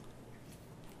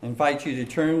I invite you to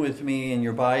turn with me in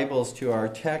your Bibles to our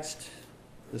text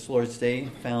this Lord's Day,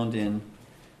 found in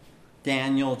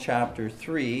Daniel chapter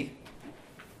 3,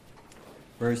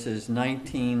 verses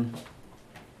 19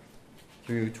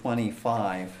 through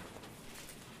 25.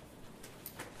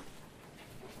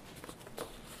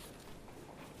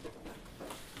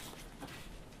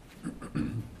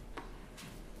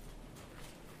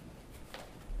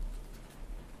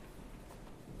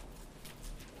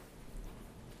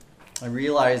 I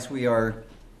realize we are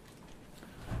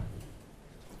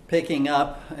picking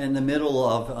up in the middle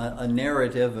of a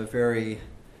narrative, a very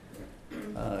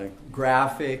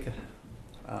graphic,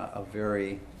 a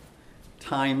very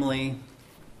timely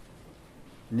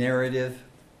narrative.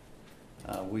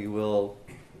 We will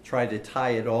try to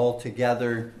tie it all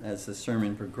together as the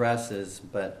sermon progresses,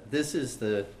 but this is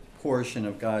the portion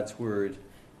of God's Word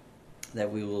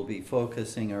that we will be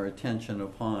focusing our attention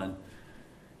upon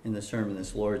in the sermon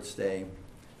this Lord's Day.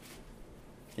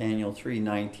 Daniel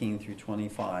 3:19 through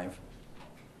 25.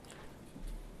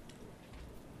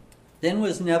 Then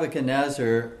was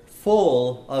Nebuchadnezzar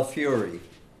full of fury,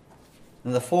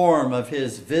 and the form of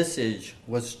his visage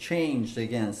was changed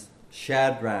against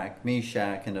Shadrach,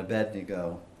 Meshach, and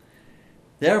Abednego.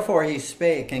 Therefore he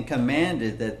spake and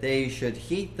commanded that they should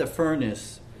heat the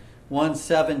furnace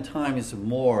 7 times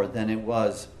more than it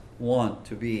was wont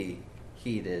to be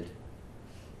heated.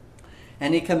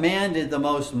 And he commanded the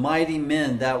most mighty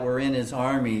men that were in his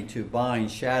army to bind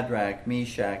Shadrach,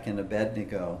 Meshach, and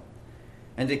Abednego,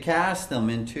 and to cast them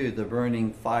into the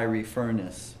burning fiery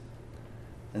furnace.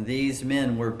 And these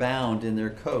men were bound in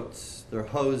their coats, their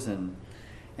hosen,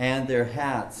 and their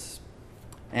hats,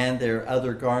 and their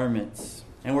other garments,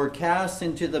 and were cast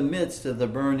into the midst of the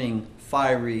burning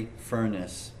fiery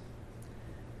furnace.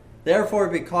 Therefore,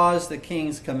 because the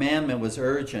king's commandment was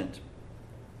urgent,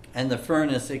 and the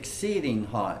furnace exceeding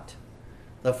hot,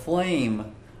 the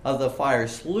flame of the fire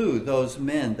slew those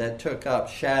men that took up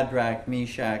Shadrach,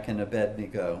 Meshach, and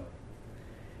Abednego.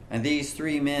 And these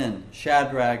 3 men,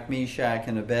 Shadrach, Meshach,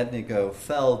 and Abednego,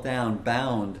 fell down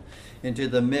bound into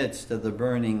the midst of the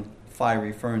burning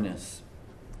fiery furnace.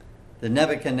 The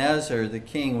Nebuchadnezzar, the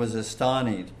king, was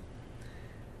astonished,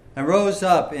 and rose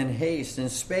up in haste, and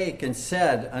spake and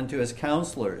said unto his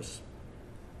counselors,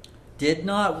 Did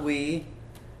not we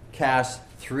cast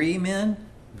 3 men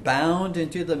bound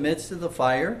into the midst of the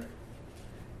fire?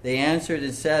 They answered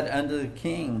and said unto the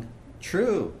king,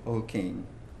 True, O king.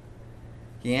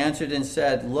 He answered and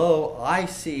said, Lo, I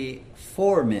see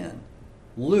 4 men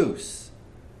loose,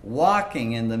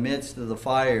 walking in the midst of the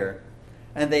fire,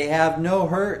 and they have no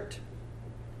hurt.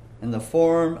 And the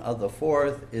form of the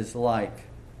 4th is like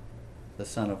the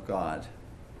Son of God.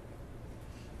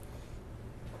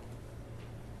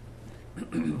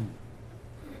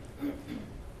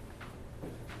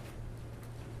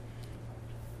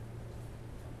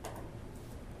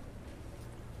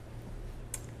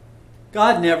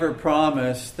 God never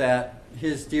promised that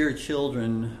his dear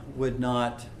children would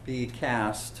not be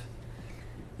cast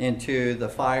into the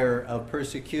fire of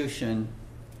persecution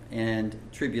and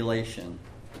tribulation.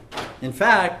 In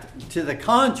fact, to the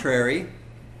contrary,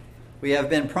 we have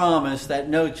been promised that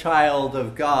no child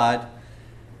of God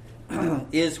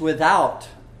is without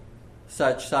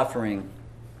such suffering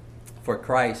for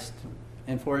Christ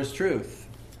and for his truth.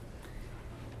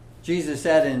 Jesus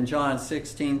said in John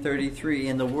 16:33,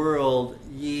 In the world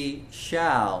ye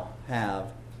shall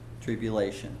have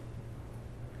tribulation.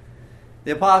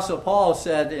 The Apostle Paul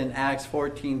said in Acts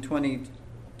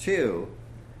 14:22,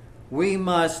 We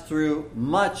must through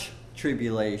much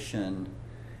tribulation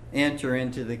enter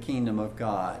into the kingdom of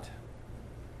God.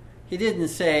 He didn't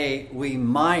say we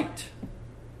might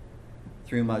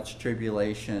through much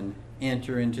tribulation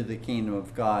enter into the kingdom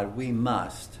of God. We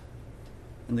must.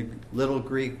 And the little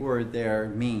Greek word there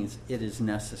means it is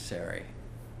necessary.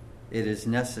 It is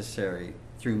necessary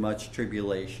through much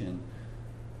tribulation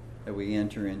that we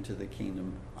enter into the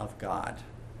kingdom of God.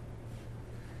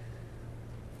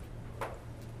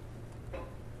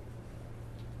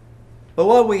 But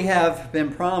what we have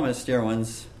been promised, dear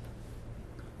ones,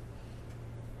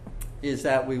 is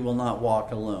that we will not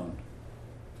walk alone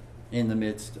in the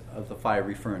midst of the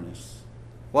fiery furnace.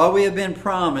 What we have been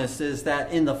promised is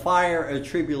that in the fire of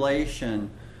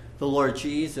tribulation, the Lord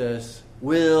Jesus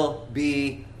will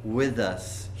be with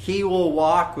us. He will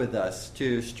walk with us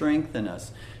to strengthen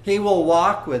us. He will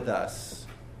walk with us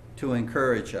to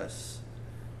encourage us.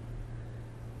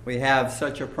 We have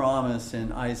such a promise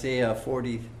in Isaiah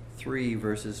 43,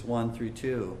 verses 1 through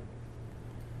 2.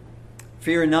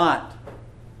 Fear not,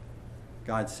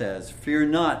 God says, fear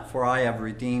not, for I have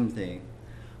redeemed thee.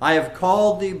 I have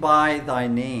called thee by thy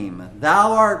name.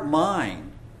 Thou art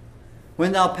mine.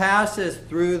 When thou passest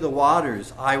through the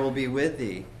waters, I will be with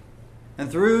thee. And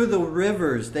through the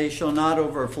rivers, they shall not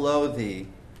overflow thee.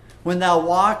 When thou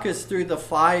walkest through the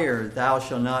fire, thou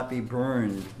shalt not be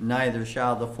burned, neither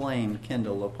shall the flame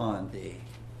kindle upon thee.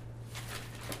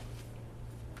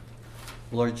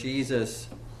 Lord Jesus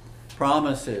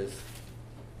promises,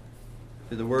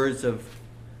 through the words of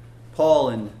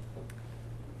Paul in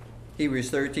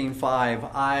Hebrews 13:5,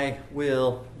 I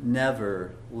will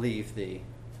never leave thee,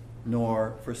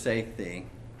 nor forsake thee.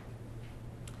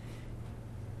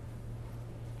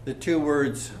 The two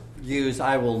words used,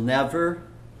 I will never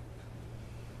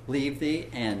leave thee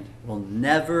and will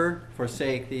never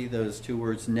forsake thee, those two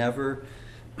words, never,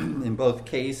 in both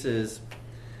cases,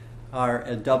 are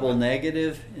a double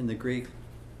negative in the Greek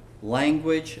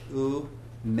language, ou,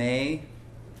 me.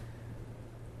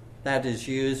 That is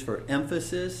used for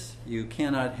emphasis. You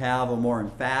cannot have a more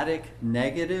emphatic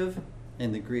negative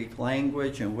in the Greek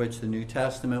language in which the New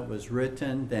Testament was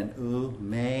written than ou,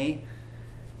 me.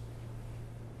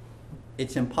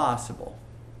 It's impossible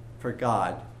for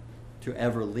God to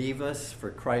ever leave us,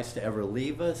 for Christ to ever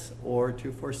leave us, or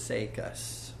to forsake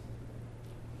us.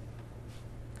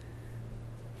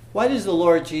 Why does the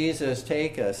Lord Jesus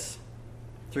take us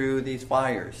through these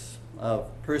fires of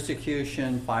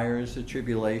persecution, fires of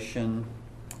tribulation,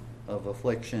 of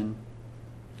affliction?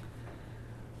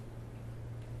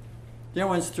 Dear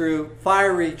ones, through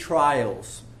fiery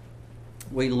trials,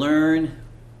 we learn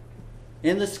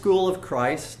in the school of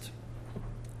Christ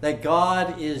that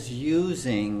God is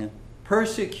using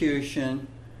persecution,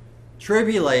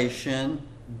 tribulation,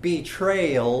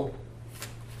 betrayal,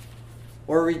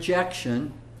 or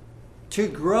rejection to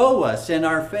grow us in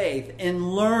our faith,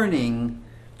 in learning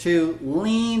to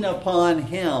lean upon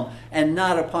Him and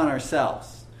not upon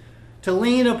ourselves. To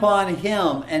lean upon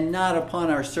Him and not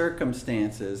upon our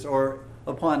circumstances or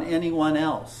upon anyone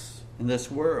else in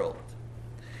this world.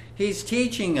 He's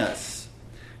teaching us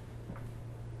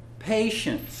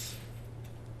patience.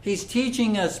 He's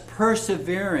teaching us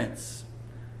perseverance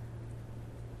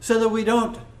so that we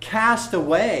don't cast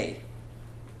away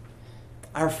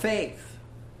our faith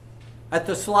at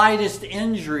the slightest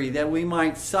injury that we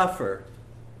might suffer.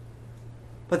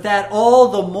 But that all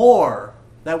the more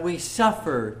that we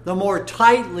suffer, the more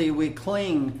tightly we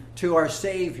cling to our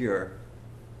Savior.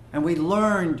 And we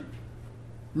learned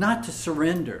not to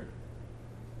surrender,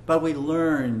 but we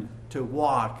learn to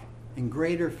walk in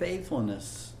greater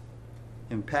faithfulness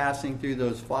in passing through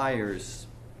those fires.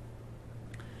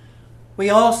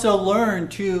 We also learn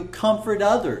to comfort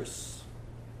others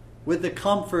with the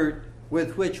comfort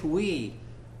with which we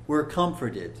were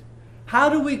comforted. How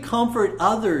do we comfort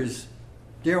others,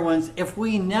 dear ones, if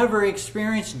we never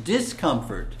experience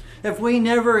discomfort? If we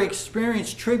never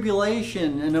experience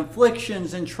tribulation and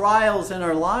afflictions and trials in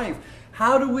our life?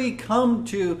 How do we come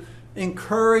to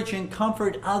encourage and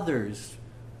comfort others?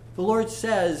 The Lord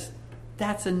says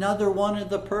that's another one of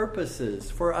the purposes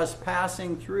for us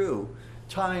passing through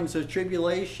times of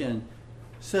tribulation,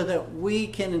 so that we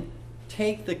can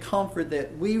take the comfort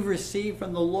that we receive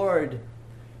from the Lord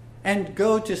and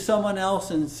go to someone else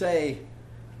and say,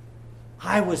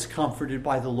 I was comforted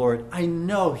by the Lord. I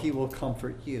know He will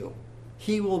comfort you.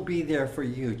 He will be there for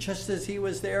you, just as He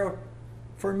was there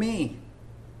for me.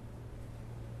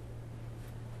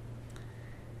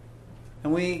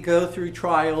 And we go through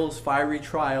trials, fiery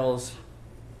trials,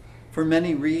 for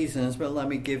many reasons, but let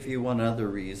me give you one other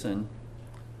reason.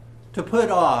 To put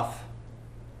off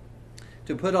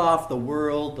the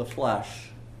world, the flesh,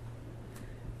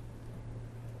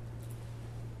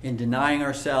 in denying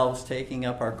ourselves, taking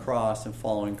up our cross, and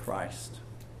following Christ.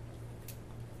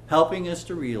 Helping us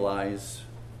to realize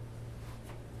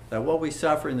that what we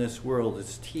suffer in this world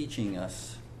is teaching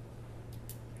us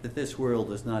that this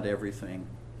world is not everything.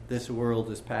 This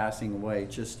world is passing away,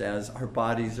 just as our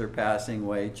bodies are passing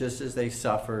away, just as they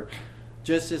suffer,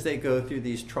 just as they go through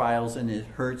these trials, and it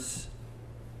hurts.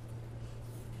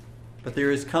 But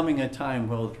there is coming a time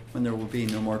when there will be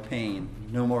no more pain,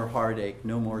 no more heartache,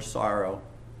 no more sorrow,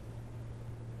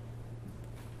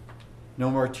 no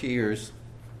more tears,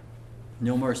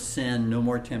 no more sin, no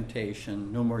more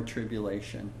temptation, no more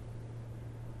tribulation.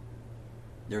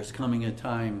 There's coming a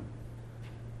time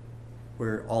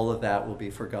where all of that will be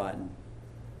forgotten,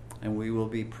 and we will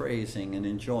be praising and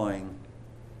enjoying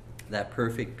that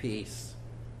perfect peace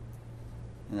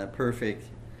and that perfect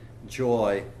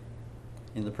joy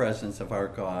in the presence of our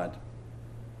God.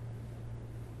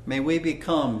 May we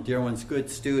become, dear ones, good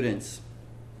students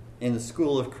in the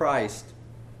school of Christ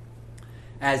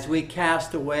as we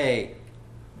cast away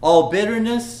all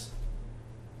bitterness,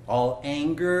 all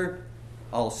anger,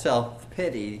 all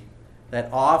self-pity, That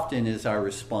often is our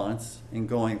response in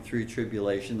going through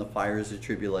tribulation, the fires of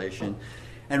tribulation,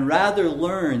 and rather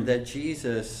learn that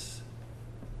Jesus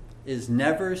is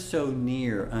never so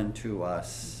near unto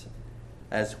us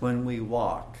as when we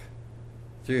walk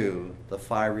through the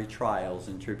fiery trials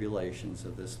and tribulations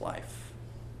of this life.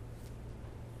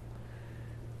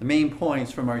 The main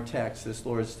points from our text this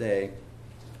Lord's Day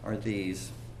are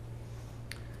these.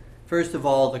 First of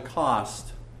all, the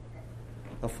cost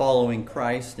of following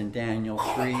Christ in Daniel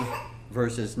 3,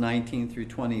 verses 19 through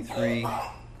 23.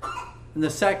 And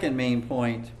the second main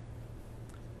point,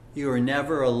 you are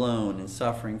never alone in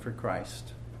suffering for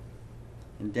Christ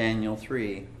in Daniel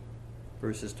 3,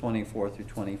 verses 24 through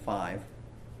 25.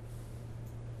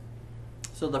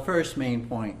 So the first main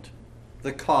point,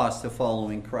 the cost of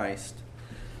following Christ.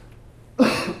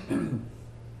 In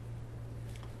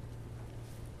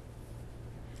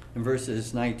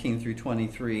verses 19 through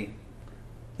 23,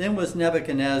 then was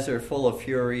Nebuchadnezzar full of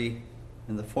fury,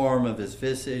 and the form of his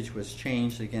visage was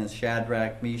changed against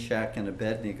Shadrach, Meshach, and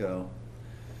Abednego.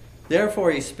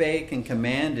 Therefore he spake and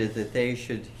commanded that they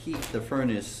should heat the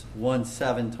furnace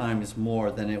 7 times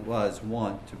more than it was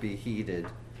wont to be heated.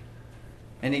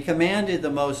 And he commanded the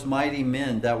most mighty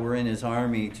men that were in his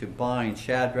army to bind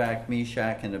Shadrach,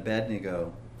 Meshach, and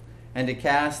Abednego, and to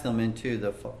cast them into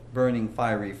the burning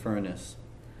fiery furnace.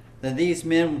 Then these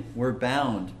men were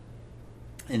bound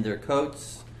in their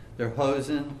coats, their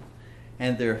hosen,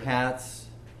 and their hats,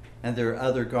 and their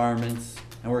other garments,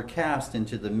 and were cast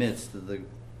into the midst of the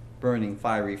burning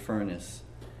fiery furnace.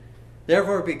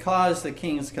 Therefore, because the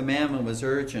king's commandment was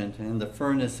urgent, and the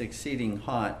furnace exceeding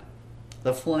hot,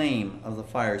 the flame of the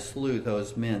fire slew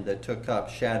those men that took up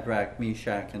Shadrach,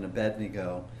 Meshach, and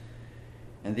Abednego.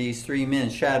 And these 3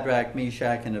 men, Shadrach,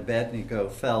 Meshach, and Abednego,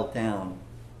 fell down,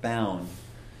 bound,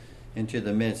 into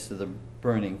the midst of the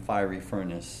burning fiery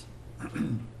furnace.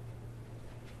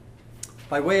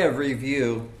 By way of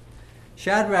review,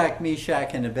 Shadrach,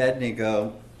 Meshach, and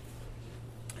Abednego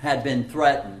had been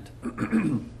threatened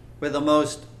with the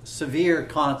most severe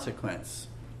consequence,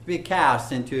 to be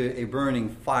cast into a burning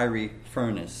fiery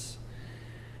furnace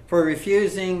for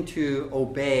refusing to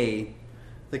obey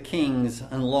the king's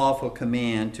unlawful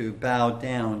command to bow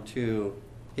down to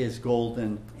his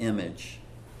golden image.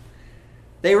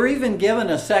 They were even given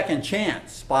a second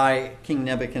chance by King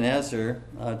Nebuchadnezzar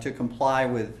to comply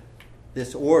with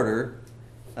this order.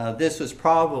 This was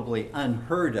probably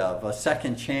unheard of, a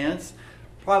second chance,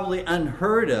 probably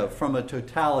unheard of from a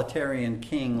totalitarian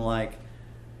king like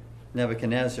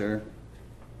Nebuchadnezzar.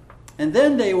 And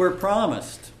then they were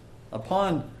promised,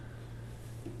 upon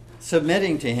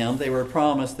submitting to him, they were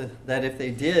promised that if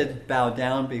they did bow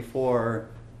down before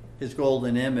his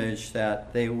golden image,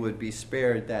 that they would be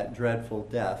spared that dreadful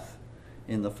death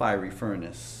in the fiery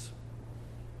furnace.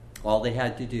 All they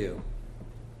had to do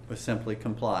was simply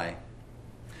comply.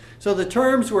 So the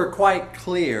terms were quite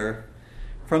clear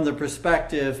from the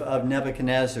perspective of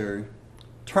Nebuchadnezzar.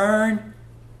 Turn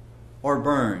or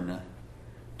burn.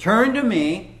 Turn to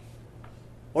me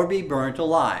or be burnt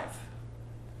alive.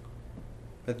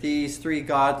 But these 3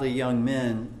 godly young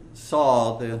men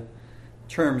saw the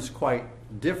terms quite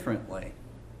differently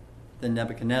than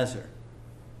Nebuchadnezzar.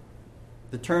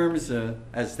 The terms,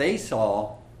 as they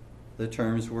saw, the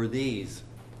terms were these: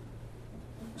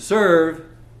 serve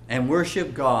and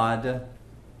worship God,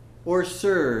 or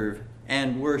serve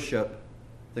and worship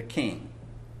the king.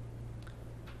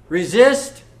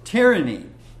 Resist tyranny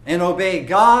and obey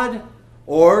God,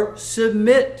 or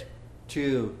submit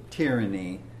to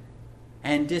tyranny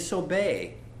and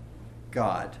disobey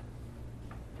God.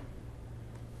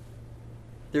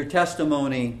 Their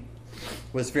testimony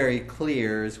was very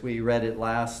clear as we read it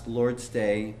last Lord's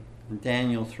Day in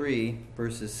Daniel 3,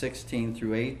 verses 16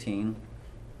 through 18.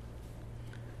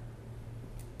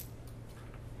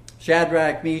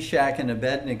 Shadrach, Meshach, and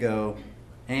Abednego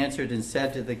answered and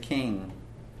said to the king,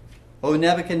 O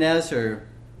Nebuchadnezzar,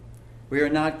 we are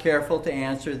not careful to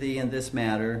answer thee in this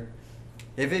matter.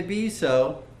 If it be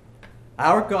so,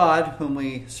 our God whom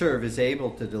we serve is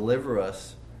able to deliver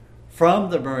us from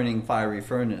the burning fiery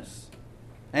furnace,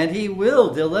 and he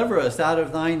will deliver us out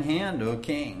of thine hand, O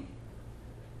king.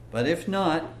 But if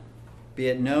not, be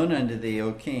it known unto thee,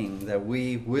 O king, that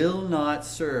we will not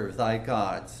serve thy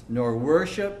gods, nor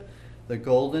worship the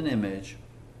golden image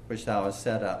which thou hast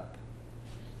set up.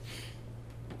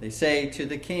 They say to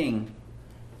the king,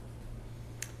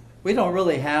 we don't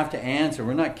really have to answer.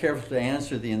 We're not careful to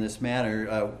answer thee in this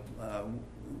matter.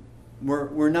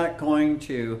 We're not going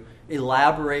to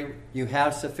elaborate. You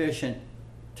have sufficient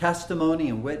testimony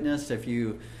and witness. If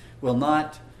you will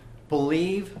not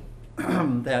believe,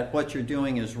 that what you're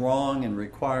doing is wrong and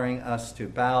requiring us to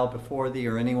bow before thee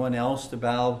or anyone else to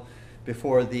bow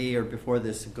before thee or before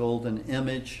this golden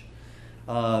image,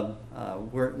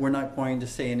 we're not going to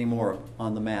say any more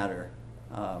on the matter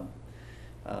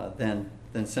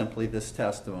than simply this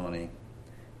testimony.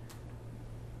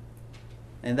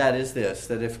 And that is this,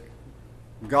 that if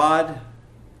God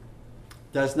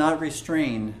does not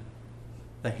restrain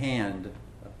the hand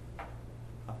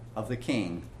of the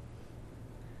king,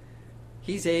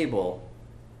 he's able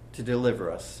to deliver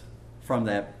us from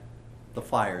the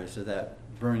fires of that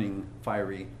burning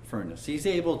fiery furnace. He's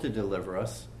able to deliver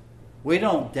us. We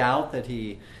don't doubt that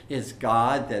he is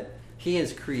God, that he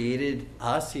has created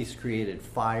us. He's created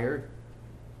fire.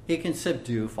 He can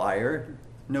subdue fire,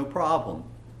 no problem,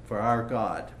 for our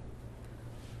God.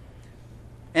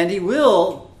 And he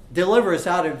will deliver us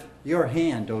out of your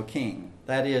hand, O king.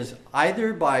 That is,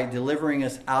 either by delivering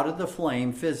us out of the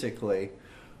flame physically,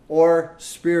 or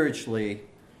spiritually.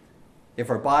 If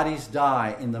our bodies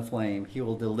die in the flame, he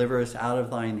will deliver us out of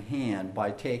thine hand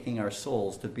by taking our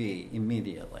souls to be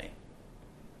immediately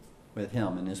with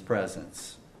him in his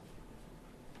presence.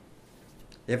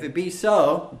 If it be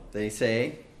so, they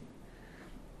say,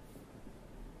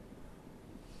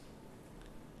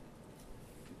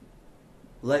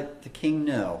 let the king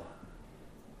know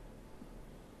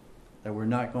that we're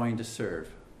not going to serve.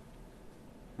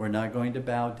 We're not going to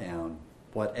bow down.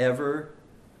 Whatever,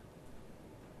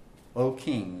 O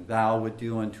king, thou would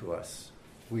do unto us,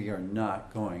 we are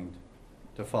not going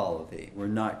to follow thee. We're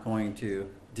not going to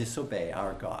disobey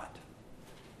our God.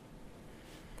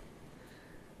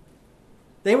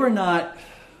 They were not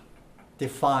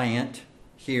defiant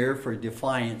here for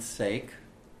defiance sake.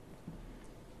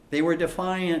 They were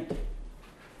defiant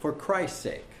for Christ's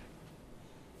sake.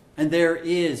 And there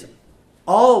is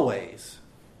always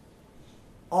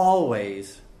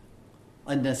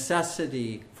a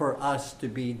necessity for us to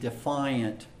be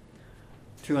defiant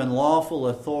to unlawful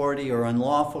authority or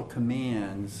unlawful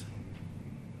commands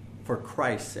for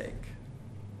Christ's sake.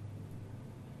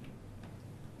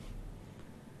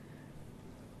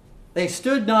 They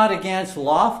stood not against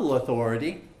lawful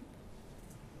authority,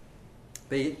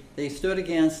 but they stood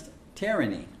against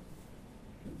tyranny.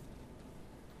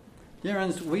 Dear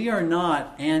friends, we are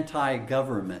not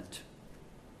anti-government.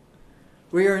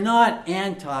 We are not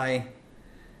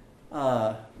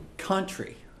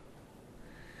anti-country.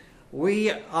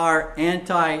 We are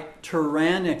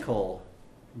anti-tyrannical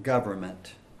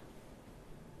government.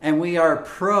 And we are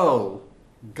pro-godly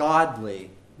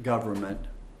government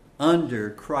under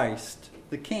Christ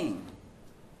the King.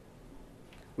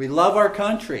 We love our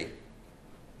country,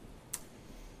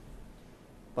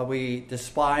 but we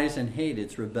despise and hate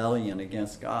its rebellion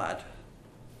against God.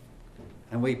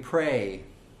 And we pray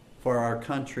for our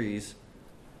country's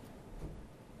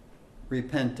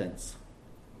repentance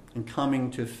and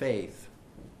coming to faith,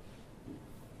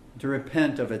 to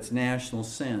repent of its national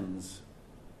sins.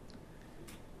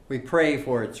 We pray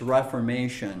for its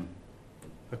reformation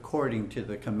according to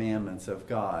the commandments of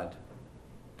God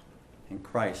and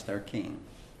Christ our King.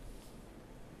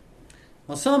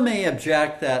 Well, some may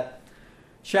object that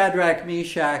Shadrach,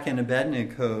 Meshach, and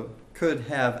Abednego could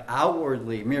have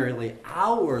merely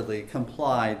outwardly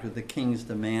complied with the king's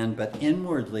demand, but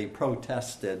inwardly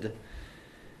protested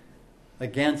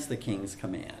against the king's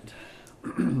command.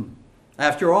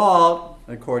 After all,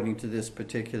 according to this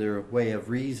particular way of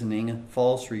reasoning,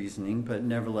 false reasoning, but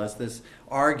nevertheless this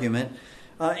argument,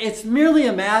 it's merely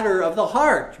a matter of the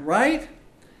heart, right?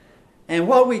 And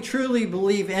what we truly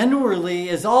believe inwardly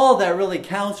is all that really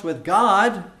counts with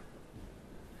God.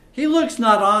 He looks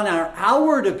not on our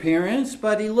outward appearance,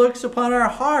 but he looks upon our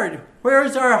heart. Where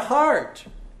is our heart?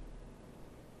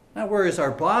 Not where is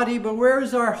our body, but where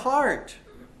is our heart?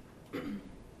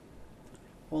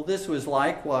 Well, this was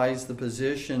likewise the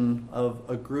position of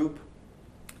a group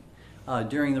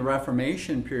during the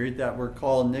Reformation period that were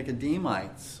called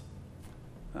Nicodemus.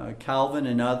 Calvin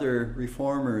and other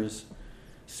reformers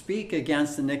speak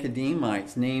against the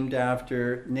Nicodemus, named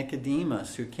after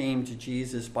Nicodemus, who came to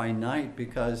Jesus by night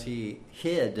because he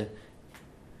hid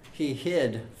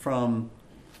from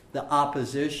the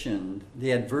opposition,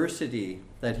 the adversity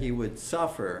that he would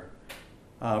suffer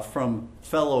from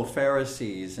fellow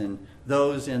Pharisees and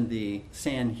those in the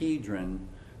Sanhedrin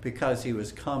because he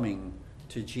was coming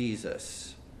to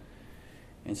Jesus.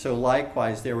 And so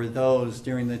likewise, there were those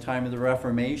during the time of the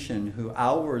Reformation who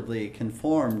outwardly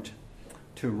conformed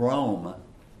to Rome.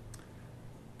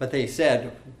 But they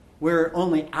said, we're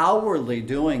only outwardly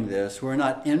doing this. We're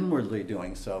not inwardly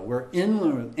doing so. We're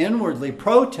inwardly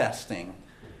protesting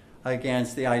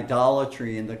against the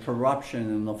idolatry and the corruption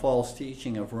and the false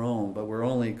teaching of Rome, but we're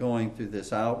only going through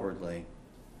this outwardly.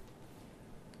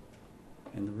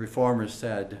 And the Reformers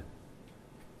said,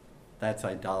 that's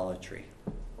idolatry.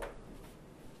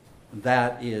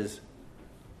 That is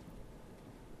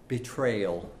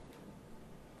betrayal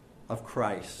of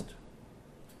Christ.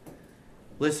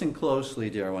 Listen closely,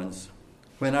 dear ones.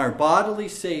 When our bodily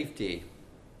safety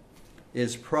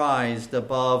is prized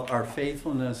above our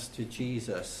faithfulness to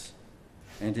Jesus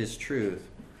and His truth,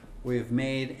 we've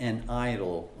made an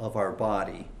idol of our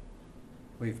body.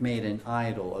 We've made an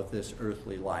idol of this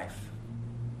earthly life.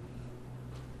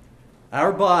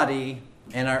 Our body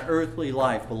and our earthly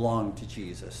life belong to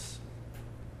Jesus.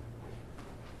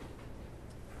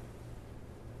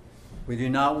 We do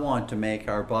not want to make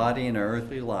our body and our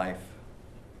earthly life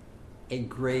a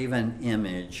graven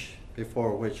image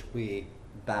before which we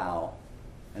bow.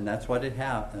 And that's what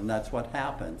that's what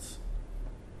happens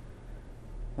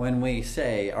when we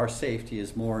say our safety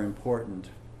is more important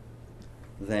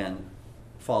than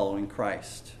following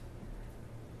Christ.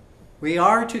 We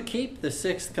are to keep the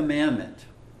sixth commandment.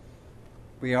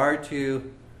 We are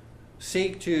to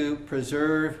seek to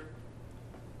preserve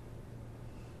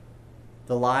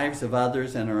the lives of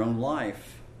others and our own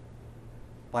life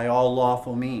by all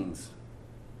lawful means.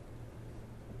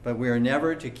 But we are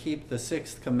never to keep the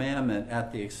sixth commandment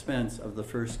at the expense of the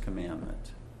first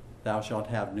commandment. Thou shalt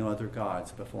have no other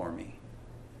gods before me.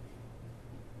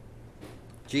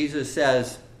 Jesus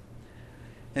says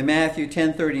in Matthew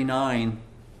 10:39,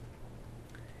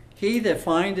 he that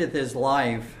findeth his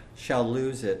life shall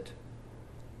lose it,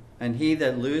 and he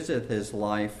that loseth his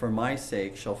life for my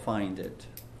sake shall find it.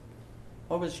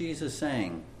 What was Jesus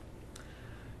saying?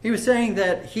 He was saying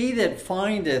that he that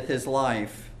findeth his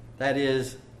life, that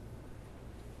is,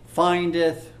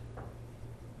 findeth,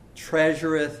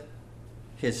 treasureth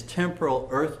his temporal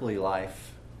earthly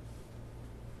life,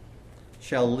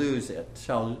 shall lose it,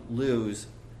 shall lose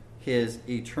his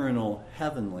eternal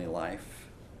heavenly life.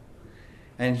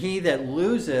 And he that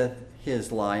loseth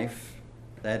his life,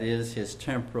 that is, his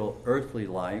temporal earthly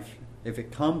life, if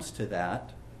it comes to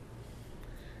that,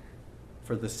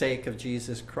 for the sake of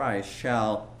Jesus Christ,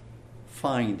 shall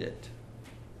find it.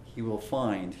 He will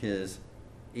find his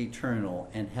eternal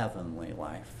and heavenly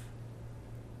life.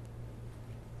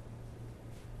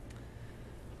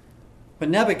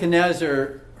 When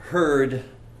Nebuchadnezzar heard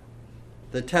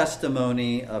the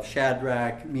testimony of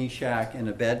Shadrach, Meshach, and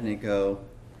Abednego,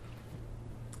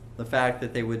 the fact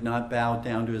that they would not bow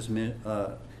down to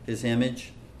his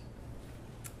image,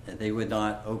 that they would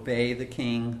not obey the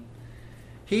king,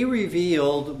 he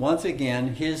revealed once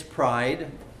again his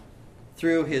pride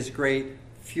through his great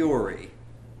fury.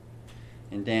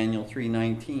 In Daniel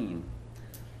 3:19,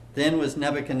 then was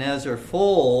Nebuchadnezzar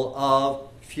full of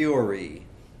fury.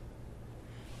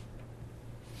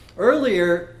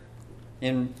 Earlier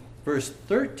in verse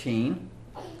 13,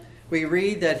 we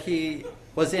read that he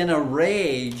was in a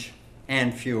rage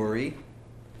and fury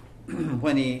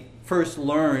when he first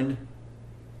learned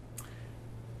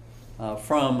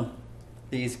from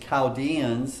these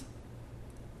Chaldeans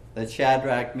that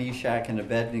Shadrach, Meshach, and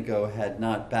Abednego had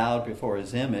not bowed before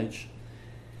his image.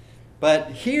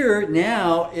 But here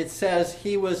now it says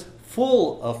he was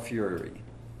full of fury.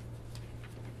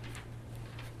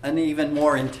 An even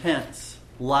more intense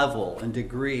level and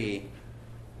degree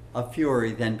of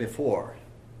fury than before.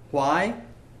 Why?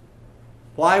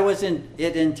 Why was it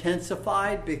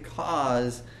intensified?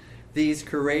 Because these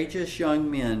courageous young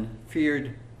men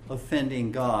feared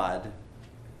offending God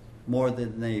more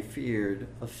than they feared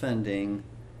offending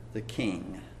the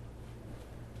king.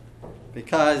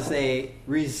 Because they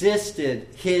resisted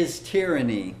his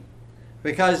tyranny.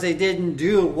 Because they didn't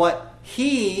do what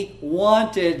he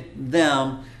wanted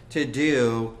them to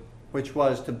do, which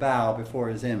was to bow before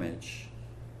his image.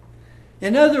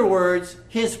 In other words,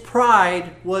 his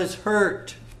pride was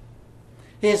hurt.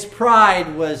 His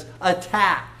pride was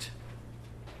attacked.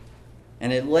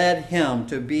 And it led him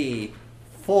to be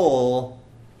full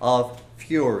of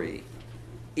fury,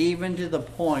 even to the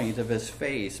point of his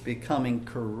face becoming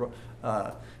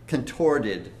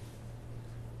contorted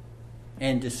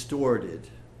and distorted,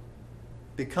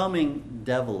 becoming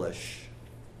devilish.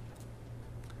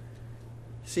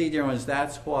 See, dear ones,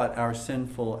 that's what our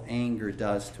sinful anger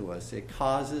does to us. It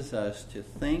causes us to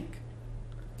think,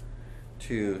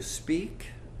 to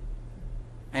speak,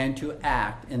 and to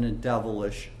act in a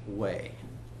devilish way.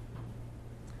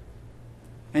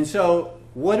 And so,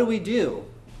 what do we do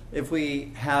if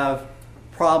we have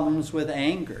problems with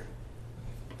anger?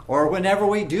 Or whenever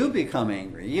we do become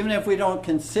angry, even if we don't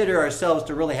consider ourselves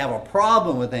to really have a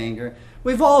problem with anger,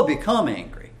 we've all become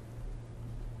angry.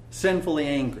 sinfully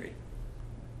angry.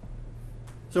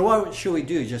 So what should we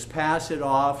do? Just pass it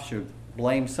off? Should we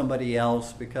blame somebody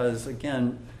else? Because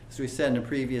again, as we said in a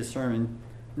previous sermon,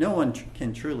 no one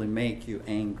can truly make you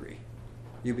angry.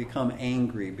 You become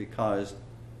angry because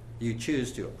you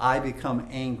choose to. I become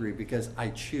angry because I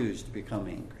choose to become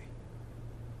angry.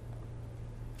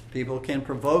 People can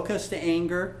provoke us to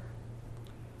anger,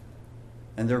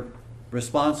 and they're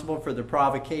responsible for the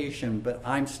provocation, but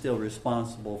I'm still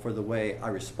responsible for the way I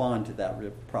respond to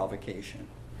that provocation.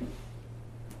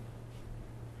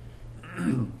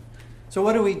 So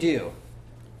what do we do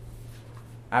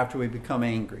after we become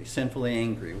angry, sinfully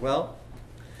angry? Well,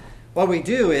 what we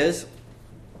do is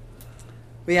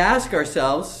we ask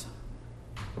ourselves,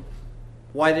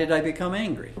 why did I become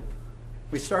angry?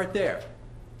 We start there.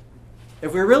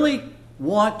 If we really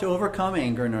want to overcome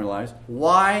anger in our lives,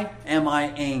 why am I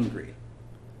angry?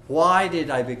 Why did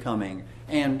I become angry?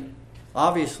 And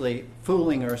obviously,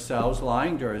 fooling ourselves,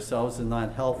 lying to ourselves is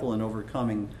not helpful in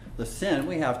overcoming the sin.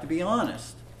 We have to be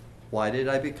honest. Why did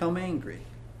I become angry?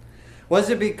 Was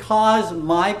it because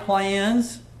my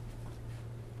plans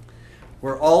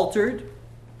were altered?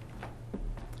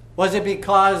 Was it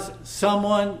because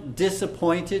someone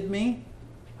disappointed me?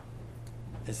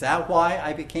 Is that why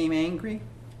I became angry?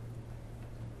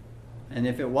 And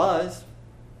if it was,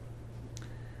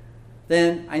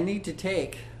 then I need to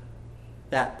take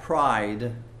that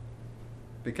pride,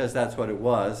 because that's what it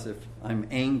was. If I'm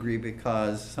angry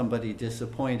because somebody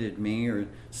disappointed me, or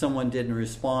someone didn't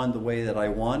respond the way that I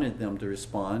wanted them to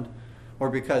respond, or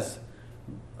because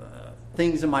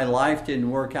things in my life didn't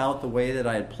work out the way that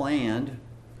I had planned,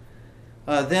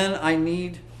 then I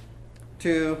need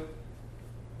to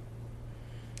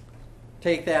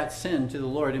take that sin to the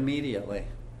Lord immediately.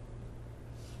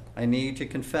 I need to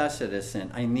confess it as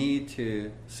sin. I need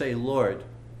to say, Lord,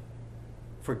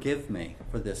 forgive me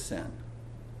for this sin.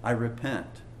 I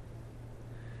repent.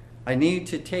 I need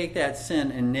to take that sin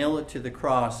and nail it to the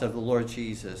cross of the Lord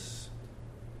Jesus.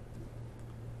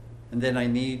 And then I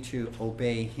need to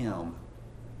obey Him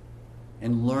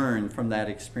and learn from that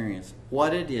experience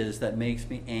what it is that makes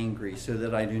me angry, so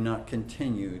that I do not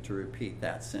continue to repeat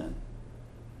that sin.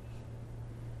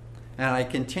 And I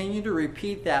continue to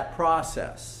repeat that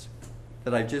process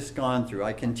that I've just gone through.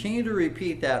 I continue to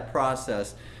repeat that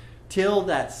process till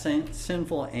that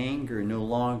sinful anger no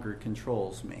longer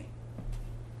controls me,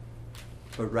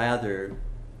 but rather,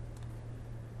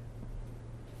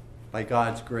 by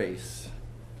God's grace,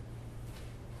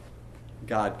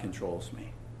 God controls me.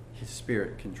 His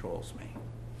Spirit controls me.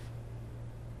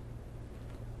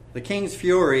 The king's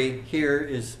fury here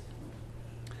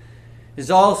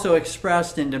is also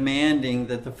expressed in demanding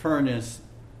that the furnace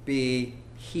be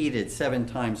heated 7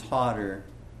 times hotter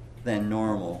than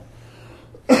normal.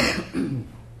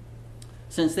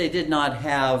 Since they did not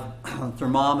have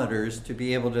thermometers to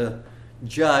be able to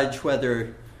judge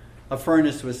whether a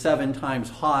furnace was 7 times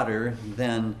hotter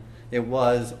than it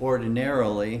was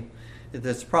ordinarily,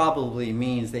 this probably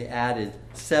means they added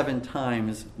 7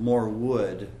 times more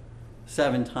wood,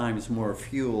 7 times more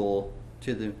fuel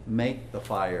to make the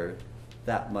fire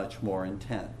that much more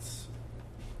intense.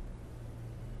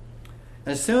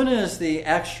 As soon as the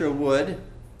extra wood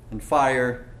and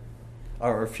fire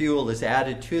or fuel is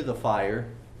added to the fire,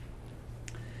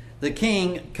 the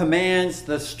king commands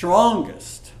the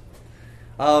strongest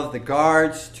of the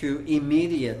guards to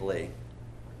immediately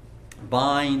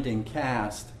bind and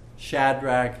cast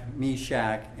Shadrach,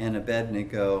 Meshach, and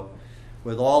Abednego,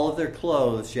 with all of their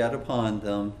clothes yet upon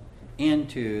them,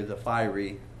 into the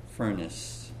fiery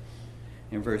furnace.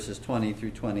 In verses 20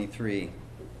 through 23.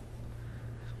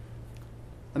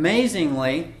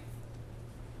 Amazingly,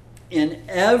 in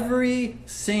every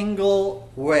single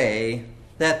way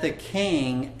that the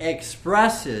king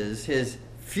expresses his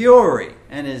fury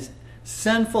and his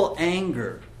sinful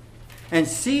anger, and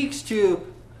seeks to,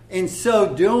 in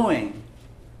so doing,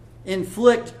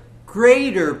 inflict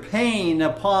greater pain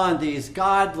upon these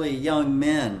godly young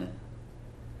men,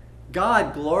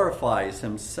 God glorifies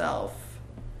Himself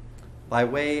by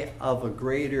way of a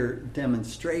greater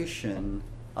demonstration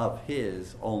of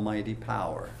His almighty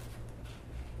power.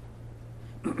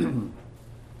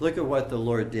 Look at what the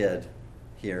Lord did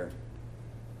here.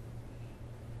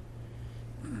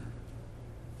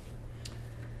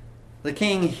 The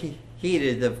king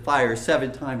heated the fire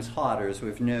 7 times hotter, as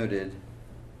we've noted.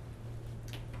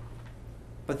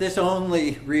 But this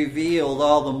only revealed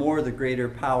all the more the greater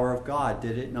power of God,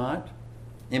 did it not?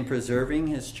 In preserving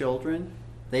His children.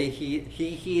 He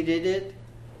heated it,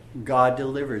 God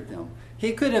delivered them.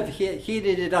 He could have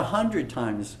heated it 100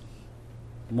 times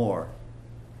more,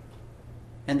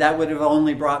 and that would have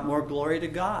only brought more glory to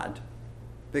God.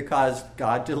 because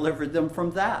God delivered them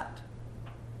from that.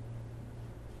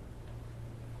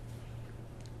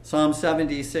 Psalm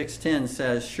 76:10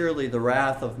 says, "Surely the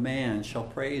wrath of man shall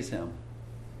praise him."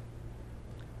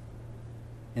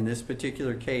 In this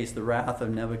particular case, the wrath of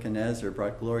Nebuchadnezzar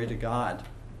brought glory to God.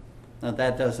 Now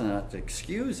that does not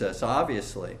excuse us,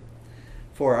 obviously,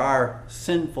 for our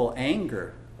sinful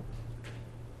anger.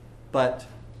 But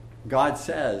God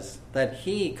says that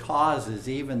he causes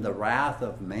even the wrath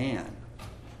of man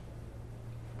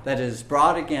that is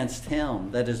brought against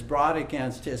him, that is brought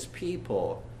against his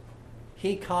people.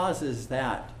 He causes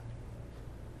that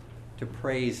to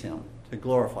praise him, to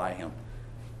glorify him,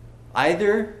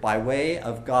 either by way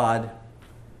of God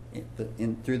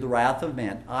through the wrath of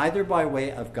man, either by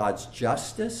way of God's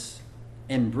justice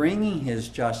in bringing his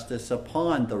justice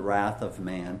upon the wrath of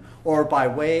man, or by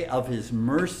way of his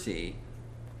mercy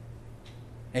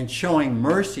and showing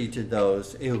mercy to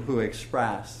those who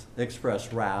express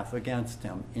wrath against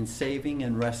him in saving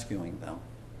and rescuing them.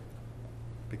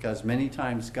 Because many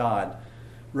times God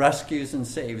rescues and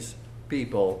saves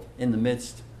people in the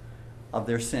midst of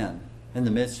their sin, in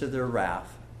the midst of their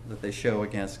wrath that they show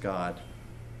against God.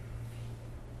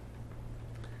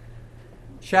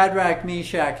 Shadrach,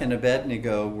 Meshach, and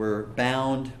Abednego were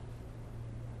bound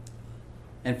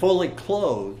and fully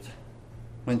clothed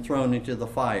when thrown into the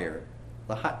fire.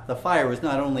 The fire was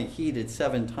not only heated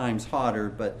 7 times hotter,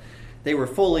 but they were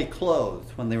fully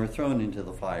clothed when they were thrown into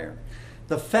the fire.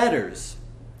 The fetters,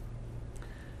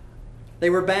 they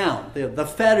were bound. The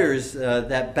fetters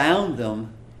that bound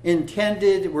them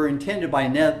were intended by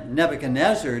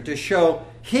Nebuchadnezzar to show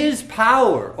his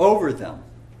power over them.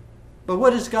 But what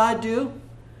does God do?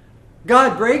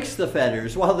 God breaks the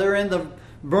fetters while they're in the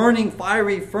burning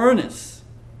fiery furnace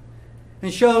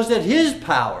and shows that his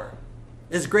power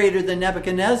is greater than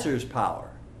Nebuchadnezzar's power.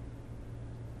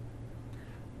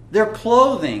 Their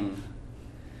clothing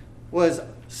was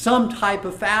some type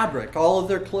of fabric, all of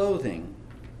their clothing,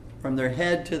 from their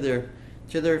head to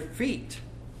their feet.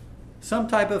 Some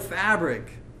type of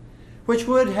fabric, which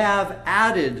would have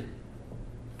added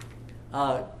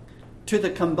to the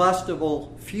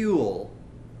combustible fuel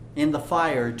in the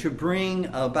fire to bring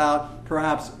about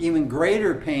perhaps even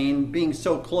greater pain being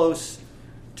so close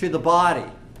to the body.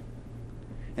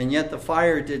 And yet the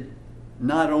fire did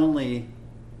not only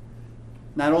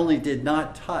did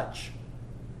not touch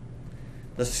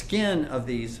the skin of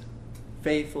these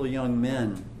faithful young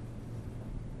men,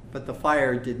 but the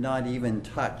fire did not even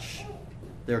touch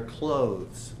their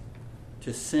clothes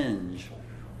to singe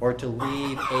or to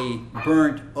leave a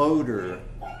burnt odor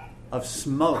of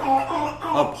smoke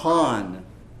upon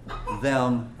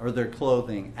them or their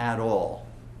clothing at all.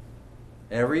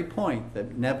 Every point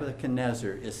that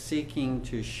Nebuchadnezzar is seeking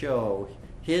to show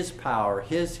his power,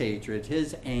 his hatred,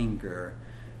 his anger,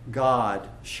 God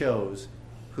shows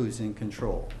who's in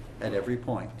control at every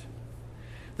point.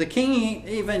 The king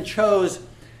even chose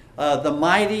the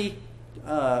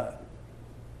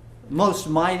most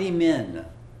mighty men,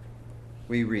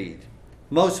 we read.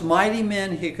 Most mighty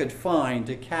men he could find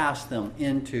to cast them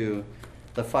into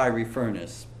the fiery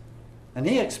furnace. And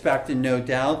he expected, no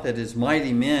doubt, that his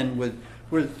mighty men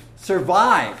would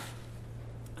survive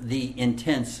the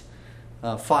intense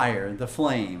fire, the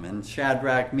flame, and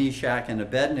Shadrach, Meshach, and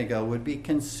Abednego would be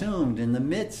consumed in the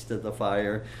midst of the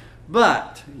fire.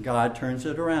 But God turns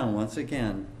it around once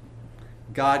again.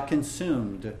 God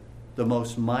consumed the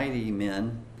most mighty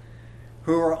men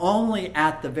who were only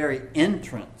at the very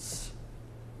entrance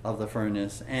of the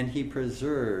furnace, and he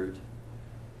preserved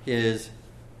his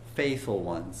faithful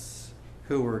ones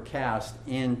who were cast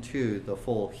into the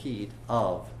full heat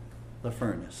of the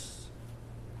furnace.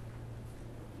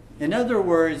 In other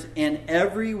words, in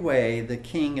every way the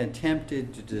king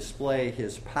attempted to display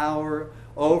his power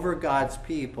over God's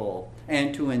people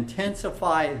and to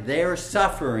intensify their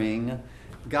suffering.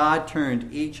 God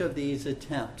turned each of these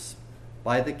attempts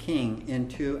by the king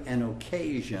into an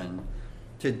occasion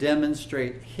to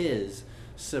demonstrate his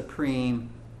supreme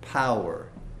power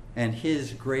and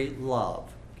his great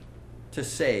love to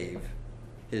save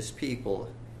his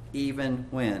people even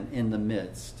when in the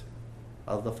midst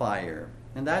of the fire.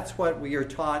 And that's what we are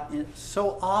taught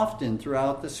so often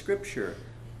throughout the scripture.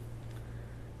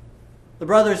 The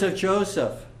brothers of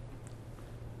Joseph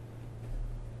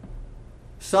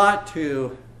sought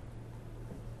to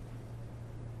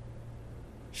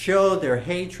show their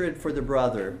hatred for the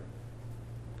brother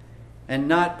and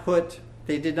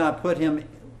they did not put him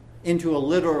into a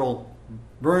literal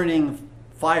burning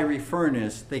fiery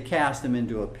furnace. They cast him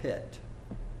into a pit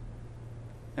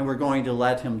and were going to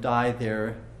let him die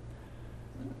there.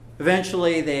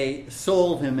 Eventually they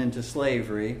sold him into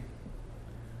slavery,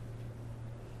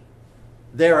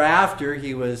 Thereafter,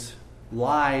 he was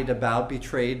lied about,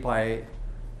 betrayed by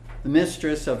the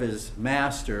mistress of his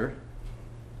master,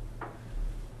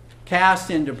 cast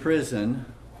into prison,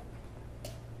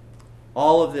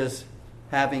 all of this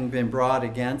having been brought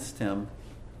against him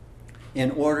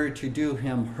in order to do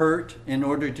him hurt, in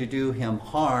order to do him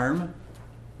harm.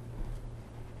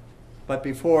 But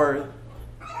before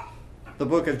the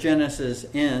book of Genesis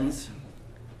ends,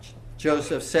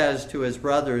 Joseph says to his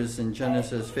brothers in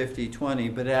Genesis 50:20,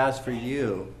 "But as for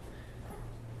you,"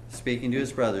 speaking to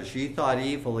his brothers, "ye thought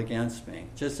evil against me,"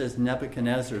 just as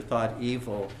Nebuchadnezzar thought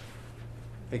evil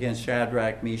against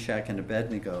Shadrach, Meshach, and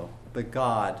Abednego. "But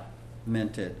God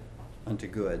meant it unto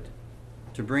good,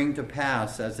 to bring to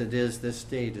pass as it is this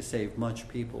day, to save much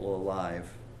people alive."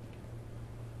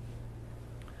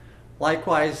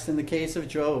 Likewise, in the case of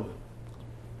Job,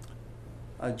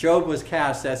 Job was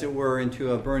cast, as it were,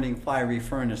 into a burning fiery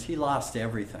furnace. He lost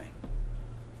everything.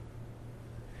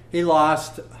 He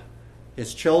lost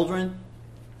his children.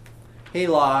 He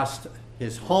lost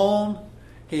his home.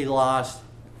 He lost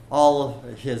all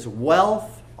of his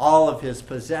wealth, all of his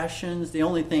possessions. The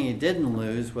only thing he didn't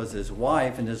lose was his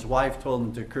wife, and his wife told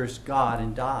him to curse God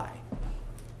and die.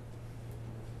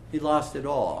 He lost it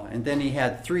all. And then he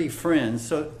had three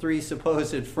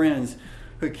supposed friends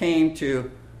who came to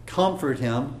comfort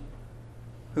him,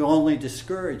 who only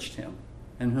discouraged him,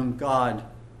 and whom God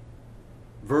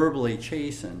verbally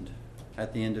chastened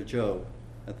at the end of Job,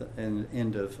 at the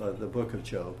end of the book of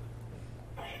Job.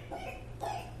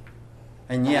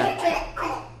 And yet,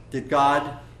 did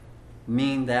God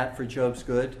mean that for Job's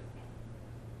good?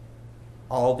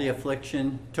 All the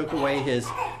affliction took away his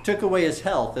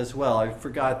health as well. I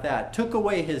forgot that. Took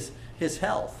away his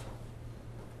health,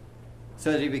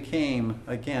 so that he became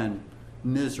again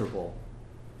miserable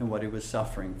in what he was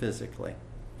suffering physically.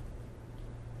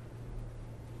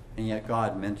 And yet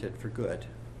God meant it for good.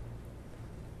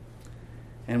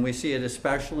 And we see it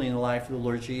especially in the life of the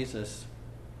Lord Jesus.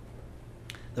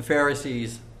 The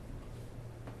Pharisees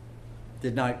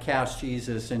did not cast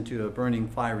Jesus into a burning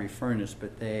fiery furnace,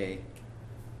 but they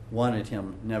wanted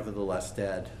him nevertheless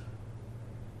dead.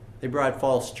 They brought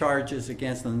false charges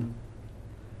against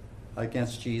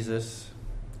Jesus.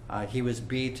 He was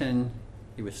beaten.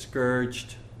 He was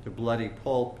scourged to bloody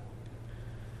pulp.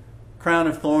 Crown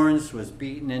of thorns was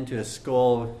beaten into his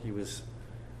skull. He was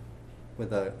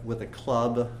with a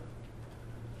club.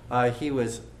 He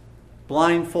was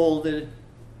blindfolded.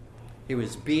 He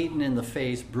was beaten in the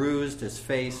face, bruised. His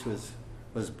face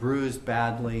was bruised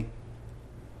badly,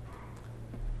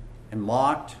 and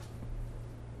mocked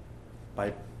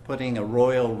by putting a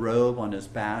royal robe on his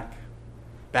back,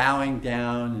 bowing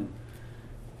down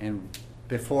and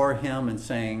before him and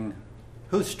saying,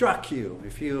 "Who struck you?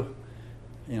 If you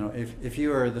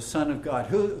are the Son of God,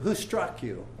 who struck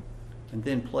you?" And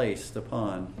then placed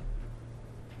upon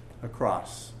a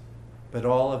cross. But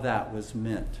all of that was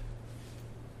meant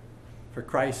for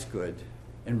Christ's good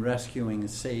in rescuing and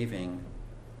saving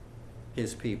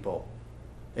his people.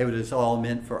 It was all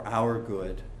meant for our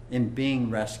good in being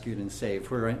rescued and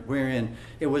saved.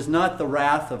 It was not the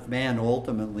wrath of man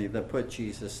ultimately that put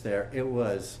Jesus there. It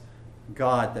was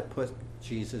God that put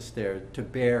Jesus there to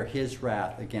bear his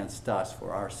wrath against us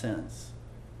for our sins.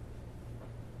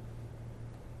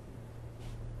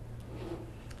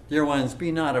 Dear ones,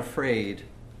 be not afraid.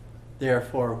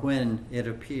 Therefore, when it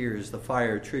appears, the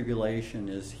fire of tribulation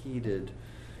is heated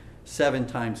 7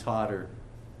 times hotter.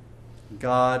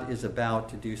 God is about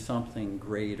to do something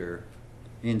greater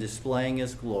in displaying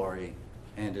his glory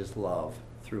and his love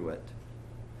through it.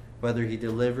 Whether he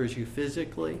delivers you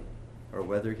physically or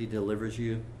whether he delivers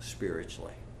you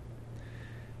spiritually.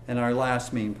 And our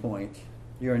last main point,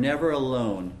 you are never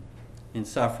alone in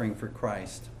suffering for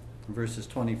Christ. Verses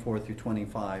 24 through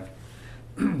 25.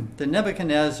 The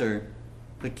Nebuchadnezzar,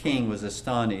 the king, was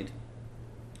astonished,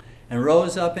 and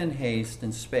rose up in haste,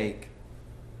 and spake,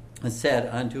 and said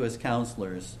unto his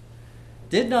counselors,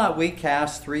 Did not we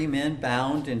cast 3 men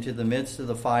bound into the midst of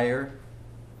the fire?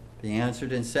 They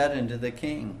answered and said unto the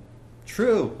king,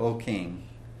 True, O king.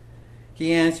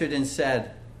 He answered and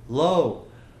said, Lo,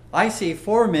 I see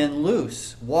 4 men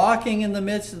loose, walking in the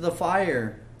midst of the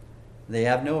fire. They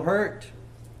have no hurt,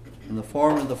 and the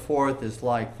form of the 4th is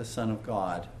like the Son of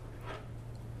God.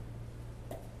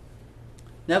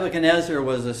 Nebuchadnezzar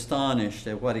was astonished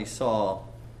at what he saw.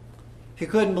 He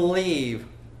couldn't believe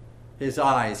his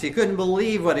eyes. He couldn't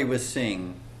believe what he was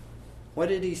seeing. What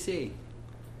did he see?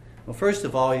 Well, first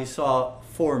of all, he saw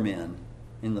 4 men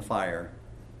in the fire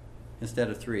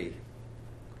instead of 3.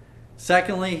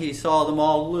 Secondly, he saw them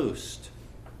all loosed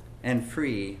and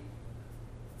free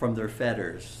from their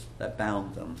fetters that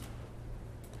bound them.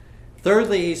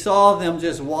 Thirdly, he saw them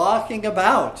just walking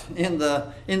about in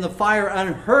the fire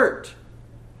unhurt,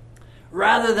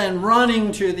 rather than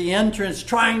running to the entrance,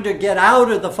 trying to get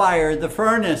out of the fire, the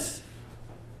furnace,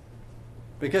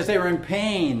 because they were in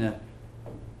pain.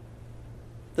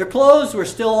 Their clothes were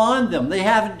still on them. They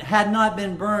had not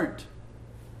been burnt.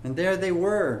 And there they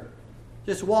were,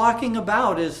 just walking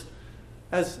about as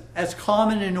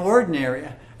common and ordinary,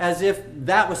 as if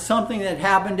that was something that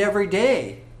happened every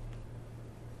day.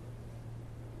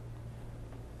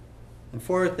 And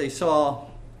fourth, they saw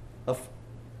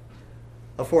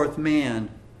a fourth man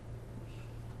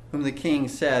whom the king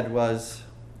said was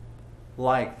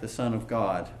like the Son of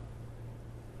God.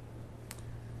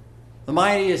 The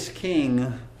mightiest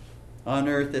king on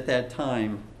earth at that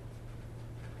time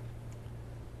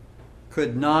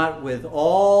could not, with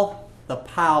all the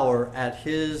power at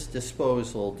his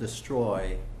disposal,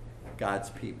 destroy God's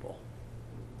people.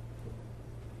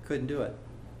 Couldn't do it.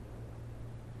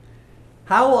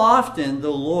 How often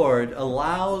the Lord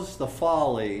allows the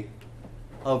folly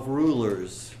of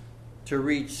rulers to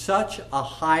reach such a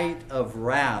height of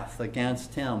wrath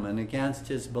against him and against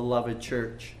his beloved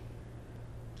church,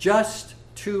 just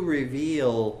to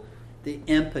reveal the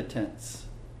impotence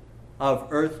of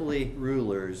earthly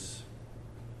rulers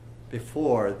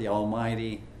before the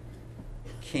Almighty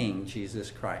King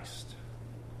Jesus Christ.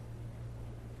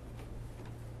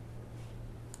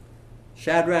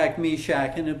 Shadrach,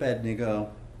 Meshach, and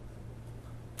Abednego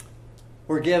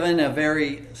were given a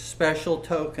very special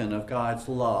token of God's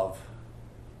love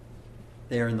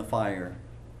there in the fire.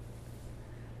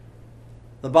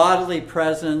 The bodily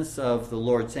presence of the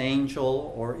Lord's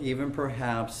angel, or even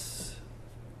perhaps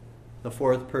the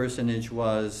fourth personage,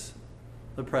 was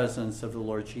the presence of the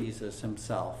Lord Jesus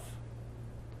himself.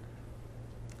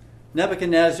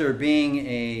 Nebuchadnezzar, being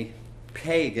a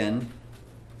pagan,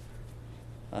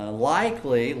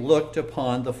 likely looked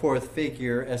upon the fourth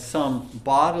figure as some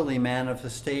bodily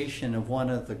manifestation of one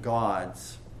of the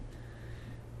gods.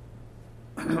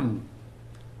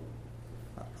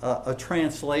 A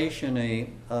translation,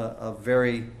 a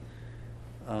very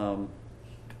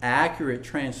accurate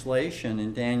translation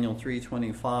in Daniel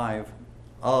 3:25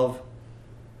 of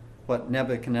what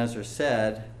Nebuchadnezzar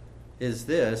said is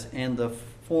this: and the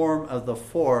form of the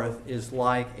fourth is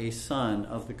like a son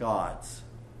of the gods.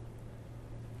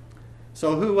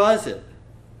 So who was it?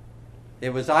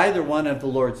 It was either one of the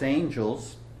Lord's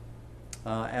angels,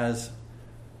 as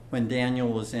when Daniel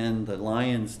was in the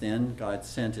lion's den, God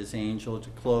sent his angel to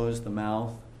close the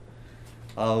mouth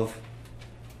of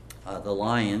the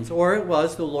lions, or it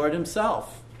was the Lord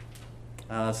himself,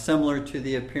 similar to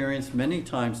the appearance many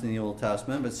times in the Old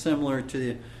Testament, but similar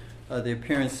to the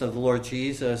appearance of the Lord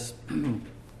Jesus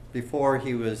before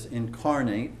he was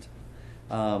incarnate,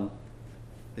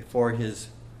 before his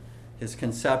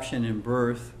conception and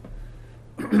birth,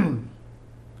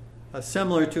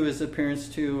 similar to his appearance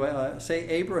to, say,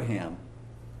 Abraham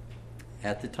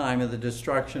at the time of the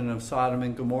destruction of Sodom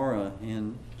and Gomorrah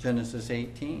in Genesis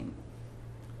 18.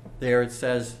 There it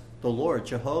says, the Lord,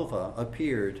 Jehovah,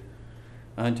 appeared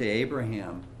unto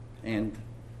Abraham. And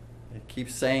it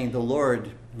keeps saying the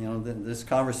Lord, this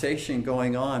conversation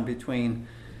going on between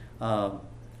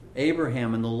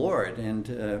Abraham and the Lord. And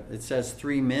it says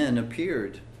 3 men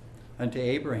appeared unto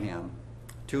Abraham.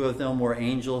 2 of them were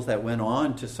angels that went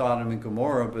on to Sodom and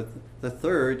Gomorrah, but the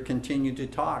third continued to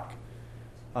talk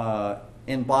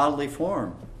in bodily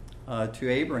form to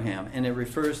Abraham. And it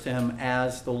refers to him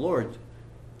as the Lord,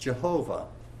 Jehovah,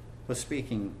 was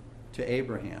speaking to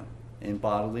Abraham in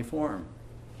bodily form.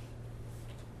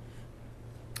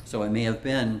 So it may have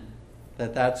been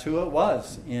that that's who it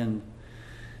was in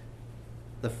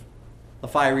the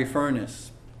fiery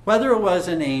furnace. Whether it was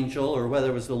an angel or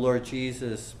whether it was the Lord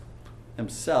Jesus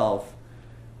himself,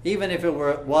 even if it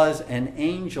was an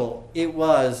angel, it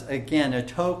was, again, a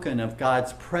token of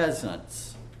God's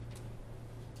presence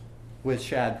with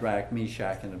Shadrach,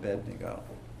 Meshach, and Abednego.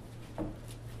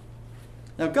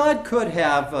 Now, God could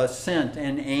have sent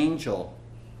an angel,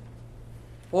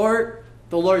 or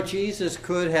the Lord Jesus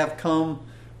could have come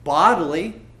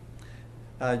bodily,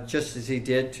 just as he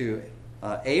did to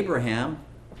Abraham,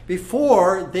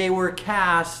 before they were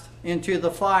cast into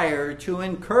the fire, to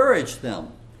encourage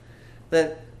them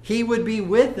that he would be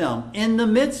with them in the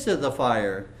midst of the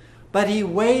fire. But he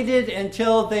waited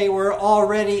until they were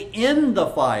already in the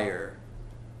fire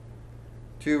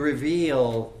to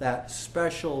reveal that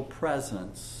special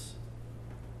presence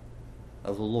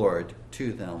of the Lord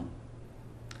to them.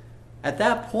 At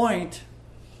that point,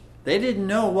 they didn't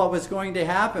know what was going to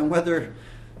happen, whether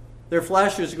their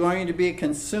flesh was going to be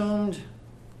consumed,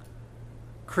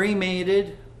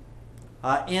 cremated,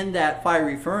 in that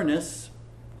fiery furnace,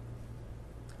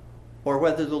 or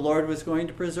whether the Lord was going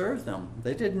to preserve them.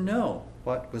 They didn't know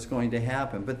what was going to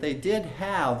happen, but they did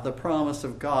have the promise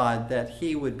of God that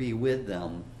he would be with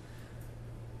them.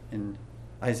 In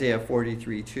Isaiah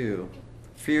 43:2,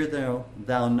 "Fear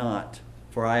thou not,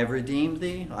 for I have redeemed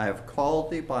thee, I have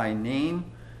called thee by name,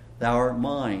 thou art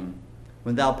mine.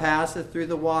 When thou passest through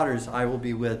the waters, I will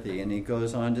be with thee." And he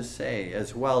goes on to say,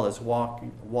 as well as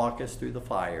walkest through the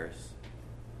fires,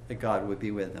 that God would be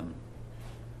with them.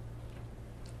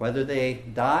 Whether they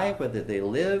die, whether they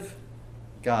live,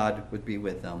 God would be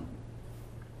with them.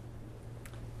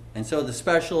 And so the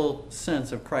special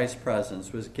sense of Christ's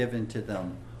presence was given to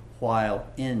them while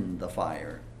in the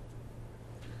fire.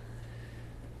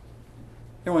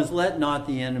 Dear ones, let not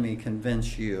the enemy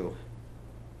convince you,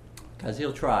 because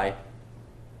he'll try,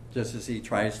 just as he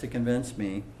tries to convince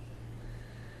me,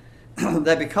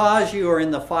 that because you are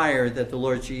in the fire that the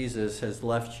Lord Jesus has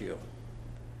left you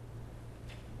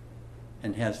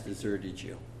and has deserted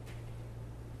you,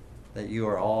 that you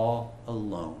are all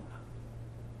alone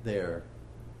there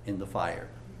in the fire.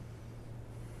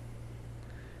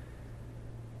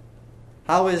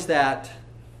 How is that?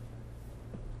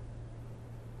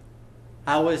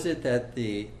 How is it that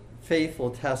the faithful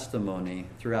testimony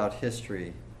throughout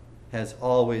history has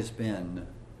always been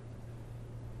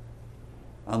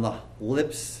on the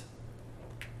lips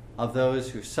of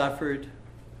those who suffered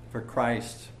for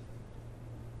Christ,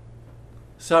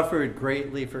 suffered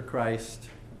greatly for Christ,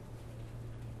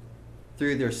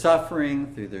 through their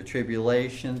suffering, through their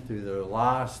tribulation, through their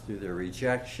loss, through their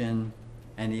rejection,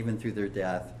 and even through their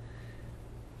death?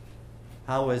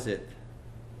 How is it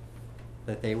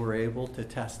that they were able to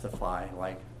testify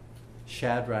like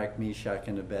Shadrach, Meshach,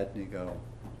 and Abednego?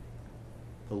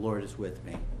 The Lord is with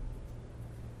me.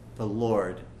 The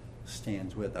Lord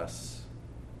stands with us.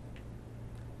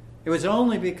 It was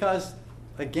only because,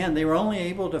 again, they were only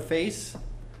able to face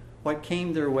what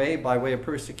came their way by way of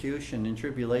persecution and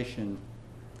tribulation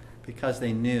because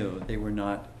they knew they were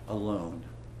not alone.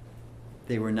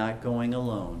 They were not going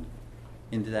alone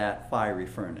into that fiery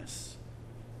furnace,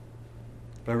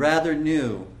 but rather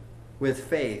knew with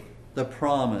faith the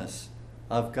promise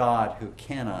of God who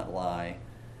cannot lie,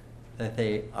 that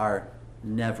they are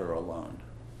never alone.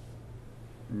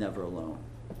 Never alone.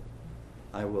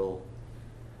 I will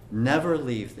never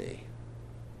leave thee,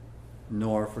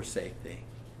 nor forsake thee.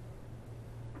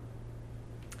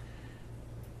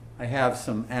 I have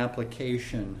some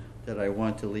application that I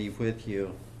want to leave with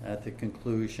you at the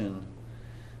conclusion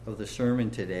of the sermon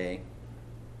today.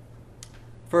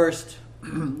 First,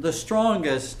 the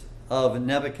strongest of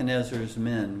Nebuchadnezzar's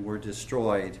men were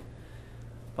destroyed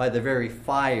by the very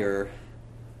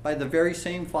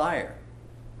same fire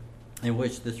in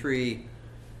which the three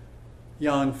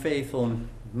young faithful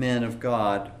men of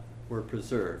God were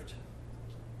preserved.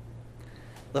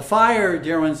 The fire,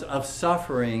 dear ones, of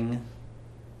suffering,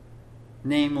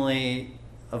 namely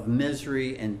of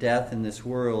misery and death in this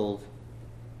world,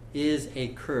 is a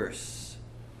curse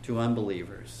to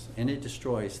unbelievers, and it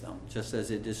destroys them, just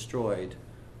as it destroyed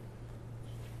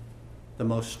the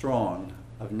most strong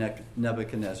of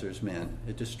Nebuchadnezzar's men.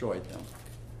 It destroyed them.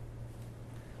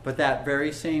 But that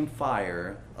very same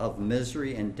fire of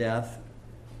misery and death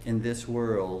in this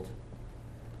world,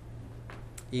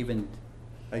 even,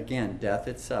 again, death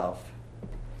itself,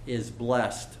 is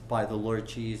blessed by the Lord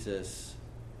Jesus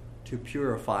to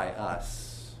purify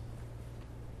us,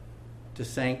 to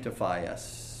sanctify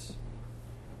us,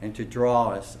 and to draw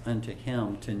us unto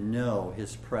him, to know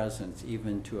his presence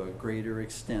even to a greater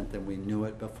extent than we knew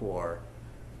it before.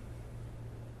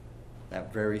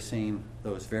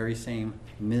 Those very same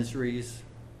miseries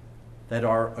that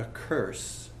are a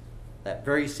curse, that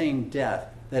very same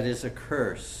death that is a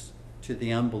curse to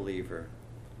the unbeliever,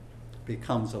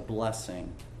 becomes a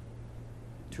blessing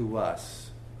to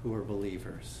us who are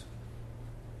believers,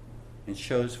 and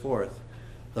shows forth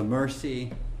the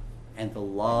mercy and the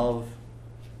love,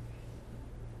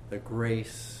 the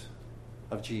grace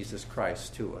of Jesus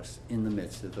Christ to us in the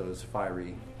midst of those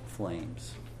fiery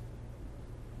flames.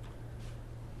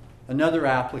 Another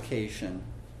application.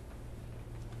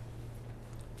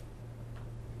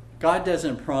 God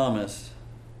doesn't promise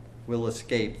we'll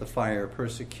escape the fire of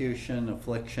persecution,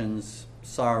 afflictions,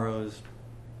 sorrows,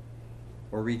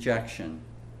 or rejection.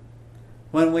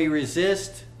 When we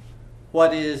resist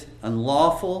what is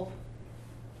unlawful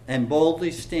and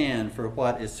boldly stand for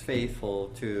what is faithful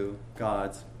to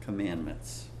God's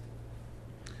commandments.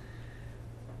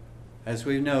 As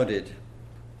we've noted,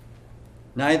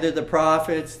 neither the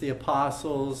prophets, the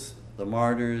apostles, the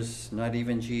martyrs, not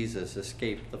even Jesus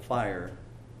escaped the fire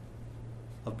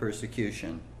of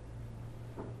persecution.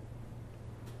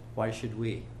 Why should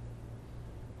we?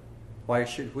 Why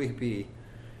should we be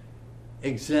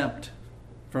exempt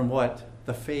from what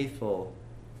the faithful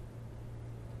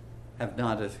have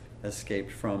not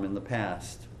escaped from in the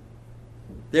past?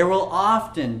 There will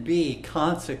often be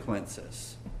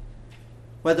consequences.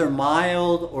 Whether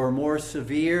mild or more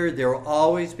severe, there will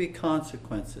always be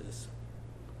consequences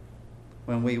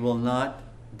when we will not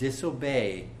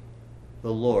disobey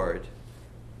the Lord.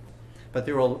 But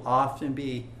there will often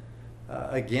be,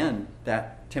 again,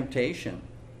 that temptation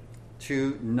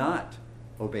to not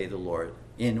obey the Lord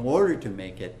in order to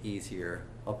make it easier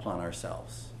upon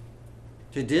ourselves,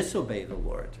 to disobey the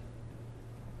Lord.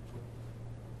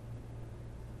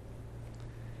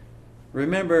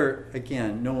 Remember,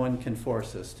 again, no one can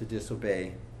force us to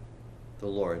disobey the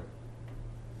Lord,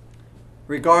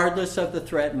 regardless of the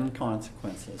threatened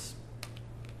consequences.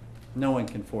 No one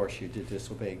can force you to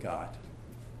disobey God.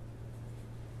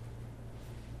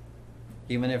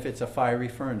 Even if it's a fiery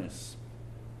furnace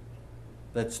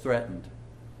that's threatened.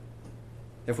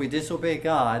 If we disobey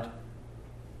God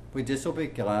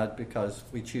because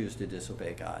we choose to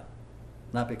disobey God,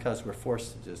 not because we're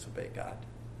forced to disobey God.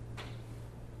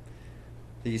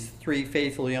 These three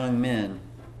faithful young men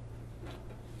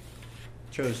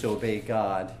chose to obey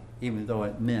God, even though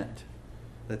it meant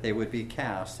that they would be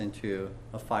cast into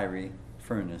a fiery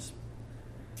furnace,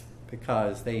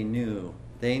 because they knew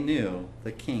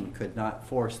the king could not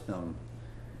force them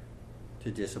to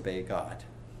disobey God.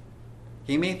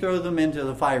 He may throw them into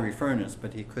the fiery furnace,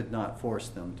 but he could not force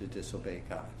them to disobey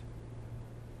God.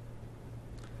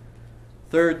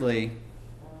 Thirdly,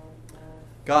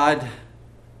 God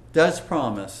does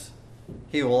promise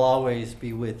he will always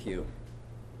be with you.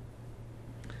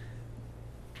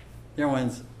 Dear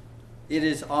ones, it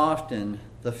is often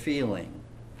the feeling,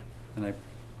 and I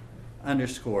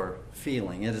underscore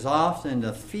feeling, it is often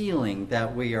the feeling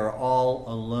that we are all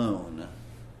alone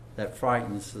that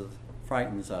frightens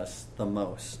us the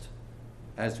most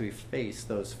as we face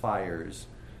those fires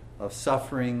of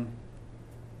suffering,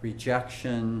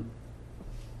 rejection,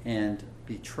 and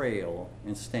betrayal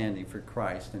in standing for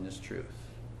Christ and his truth.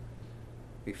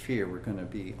 We fear we're going to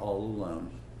be all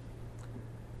alone.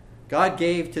 God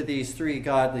gave to these three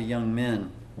godly young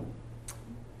men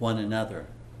one another.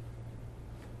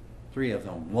 Three of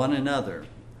them, one another.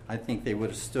 I think they would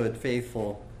have stood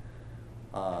faithful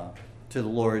to the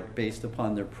Lord based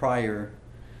upon their prior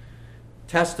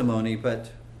testimony,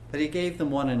 but he gave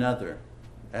them one another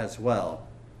as well.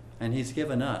 And he's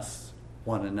given us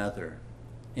one another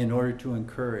in order to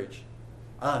encourage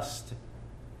us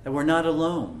that we're not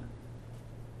alone.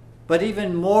 But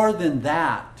even more than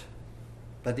that,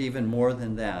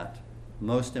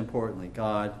 most importantly,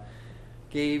 God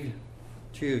gave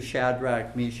to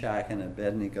Shadrach, Meshach, and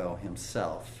Abednego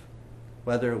himself,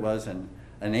 whether it was an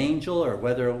angel or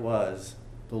whether it was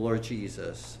the Lord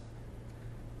Jesus.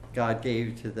 God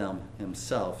gave to them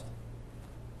himself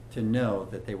to know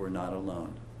that they were not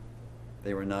alone.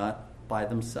 They were not by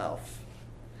themselves.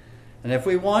 And if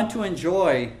we want to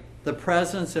enjoy the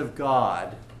presence of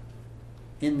God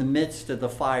in the midst of the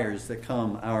fires that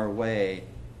come our way,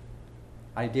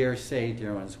 I dare say,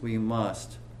 dear ones, we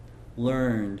must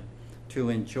learn to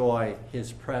enjoy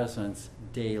his presence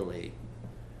daily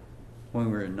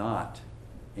when we're not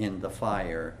in the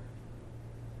fire,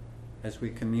 as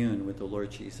we commune with the Lord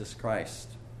Jesus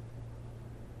Christ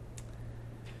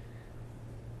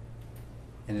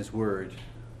and his word.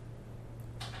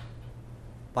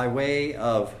 By way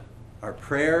of our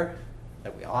prayer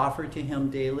that we offer to him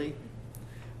daily,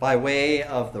 by way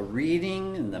of the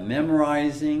reading and the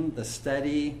memorizing, the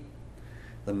study,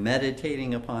 the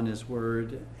meditating upon his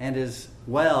word, and as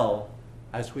well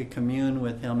as we commune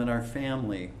with him in our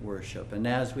family worship, and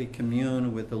as we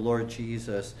commune with the Lord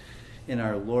Jesus in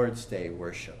our Lord's Day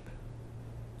worship.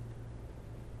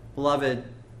 Beloved,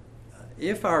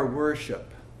 if our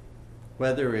worship,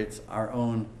 whether it's our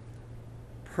own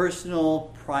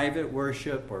personal, private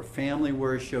worship or family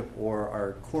worship or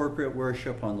our corporate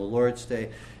worship on the Lord's Day,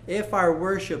 if our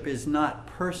worship is not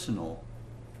personal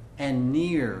and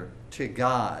near to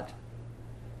God,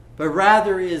 but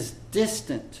rather is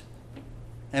distant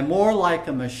and more like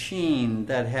a machine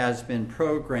that has been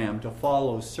programmed to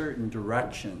follow certain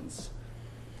directions,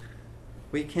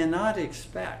 we cannot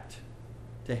expect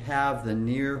to have the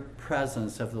near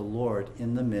presence of the Lord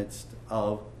in the midst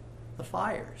of the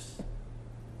fires.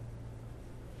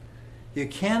 You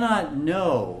cannot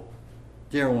know,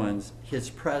 dear ones, his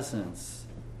presence,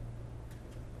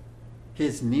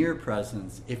 his near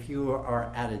presence, if you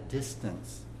are at a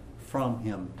distance from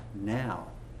him now.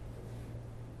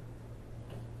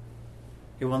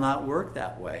 It will not work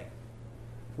that way.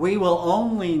 We will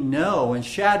only know, and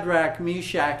Shadrach,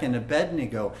 Meshach, and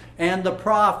Abednego, and the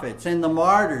prophets, and the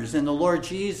martyrs, and the Lord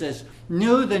Jesus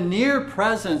knew the near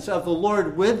presence of the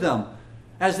Lord with them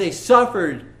as they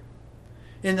suffered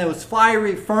in those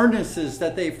fiery furnaces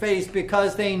that they faced,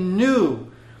 because they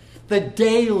knew the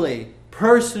daily,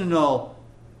 personal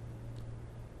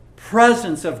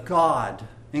presence of God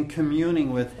in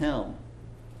communing with Him.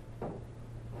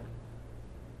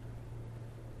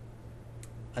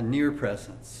 A near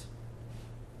presence.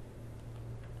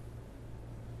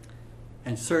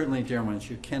 And certainly, dear ones,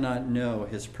 you cannot know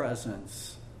His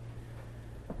presence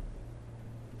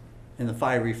in the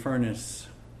fiery furnace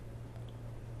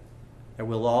that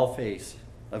we'll all face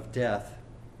of death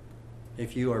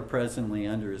if you are presently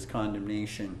under His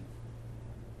condemnation.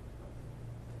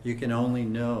 You can only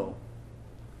know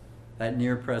that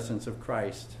near presence of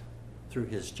Christ through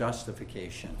His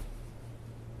justification,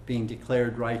 being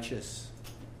declared righteous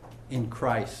in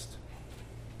Christ,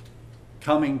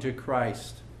 coming to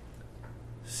Christ,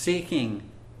 seeking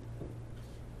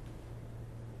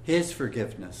His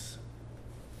forgiveness,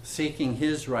 seeking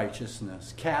His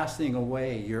righteousness, casting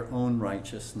away your own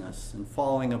righteousness, and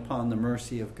falling upon the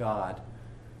mercy of God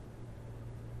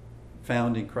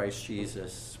found in Christ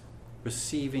Jesus,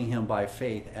 receiving Him by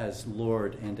faith as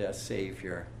Lord and as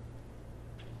Savior.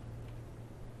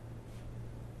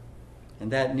 And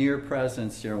that near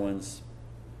presence, dear ones,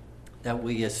 that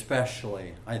we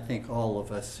especially, I think all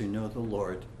of us who know the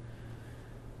Lord,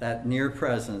 that near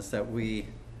presence that we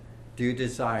do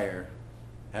desire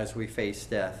as we face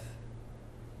death.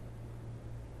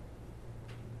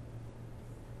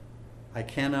 I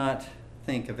cannot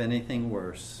think of anything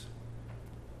worse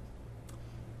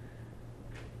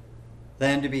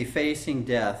than to be facing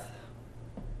death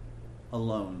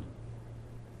alone.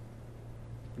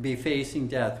 To be facing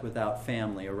death without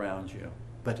family around you,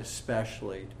 but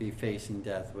especially to be facing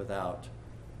death without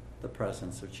the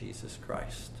presence of Jesus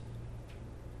Christ.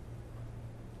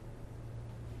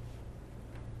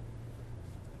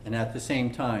 And at the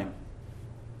same time,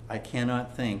 I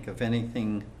cannot think of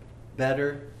anything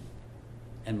better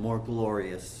and more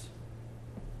glorious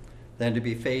than to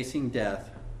be facing death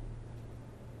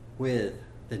with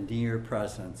the near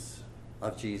presence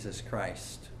of Jesus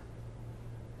Christ.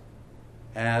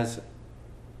 As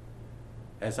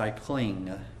I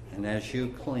cling, and as you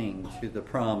cling to the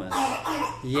promise,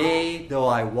 yea, though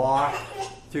I walk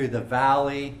through the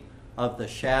valley of the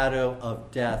shadow of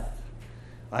death,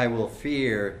 I will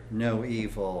fear no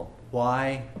evil.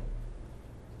 Why?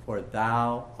 For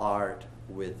thou art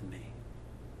with me.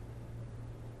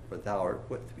 For thou art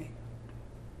with me.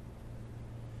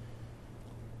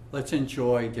 Let's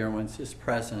enjoy, dear ones, His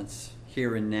presence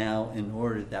here and now in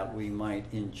order that we might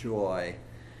enjoy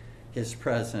His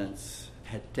presence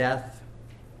at death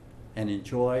and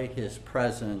enjoy His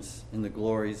presence in the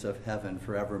glories of heaven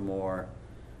forevermore.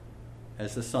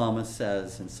 As the psalmist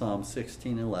says in Psalm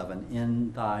 16:11,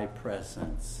 in thy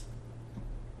presence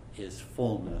is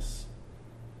fullness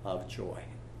of joy.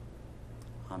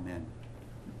 Amen.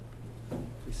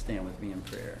 Please stand with me in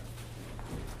prayer.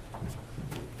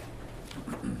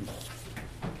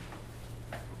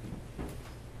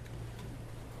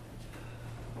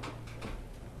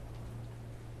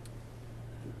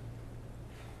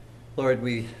 Lord,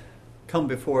 we come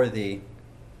before Thee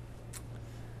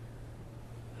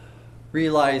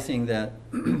realizing that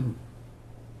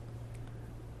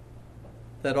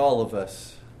that all of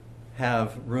us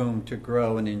have room to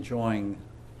grow in enjoying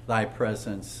Thy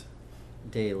presence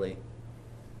daily.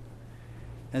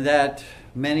 And that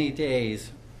many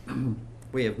days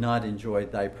we have not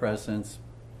enjoyed Thy presence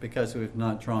because we have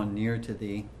not drawn near to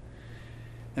Thee.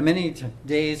 And many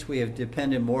days we have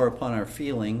depended more upon our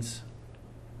feelings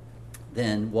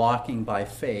than walking by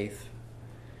faith.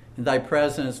 And Thy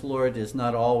presence, Lord, is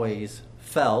not always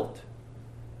felt,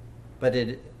 but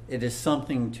it is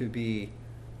something to be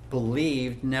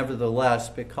believed nevertheless,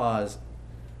 because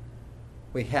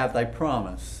we have Thy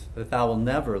promise that Thou will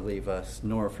never leave us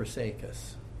nor forsake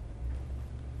us.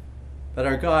 But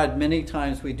our God, many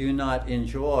times we do not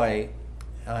enjoy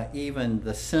even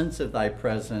the sense of Thy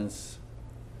presence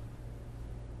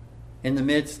in the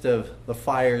midst of the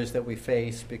fires that we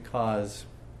face, because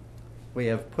we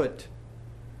have put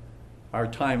our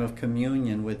time of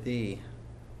communion with Thee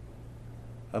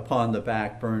upon the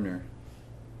back burner.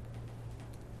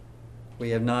 We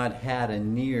have not had a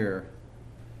near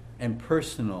and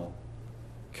personal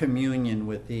communion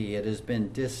with Thee. It has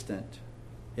been distant.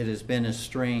 It has been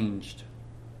estranged.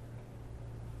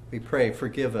 We pray,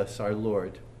 forgive us, our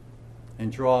Lord,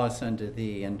 and draw us unto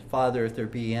Thee. And Father, if there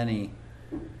be any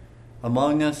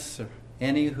among us, or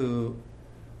any who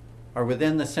are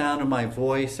within the sound of my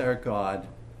voice, our God,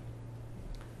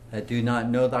 that do not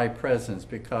know thy presence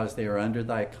because they are under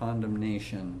thy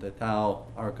condemnation, that thou,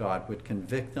 our God, would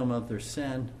convict them of their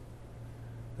sin,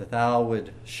 that thou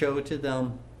would show to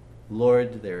them,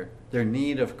 Lord, their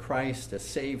need of Christ, a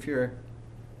Savior,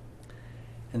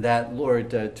 and that, Lord,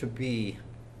 to be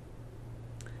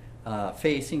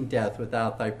facing death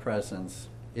without thy presence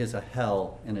is a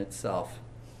hell in itself.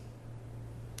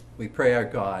 We pray, our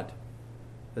God,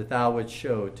 that thou would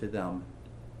show to them,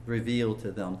 reveal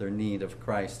to them their need of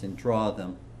Christ, and draw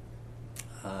them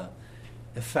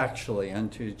effectually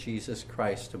unto Jesus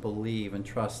Christ, to believe and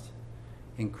trust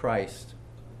in Christ,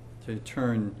 to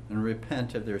turn and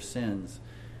repent of their sins,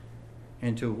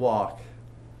 and to walk,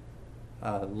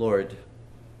 Lord,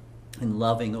 in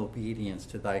loving obedience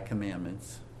to thy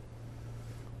commandments.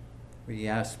 We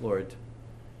ask, Lord,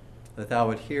 that thou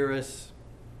would hear us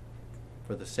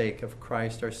for the sake of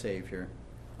Christ our Savior.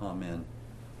 Amen.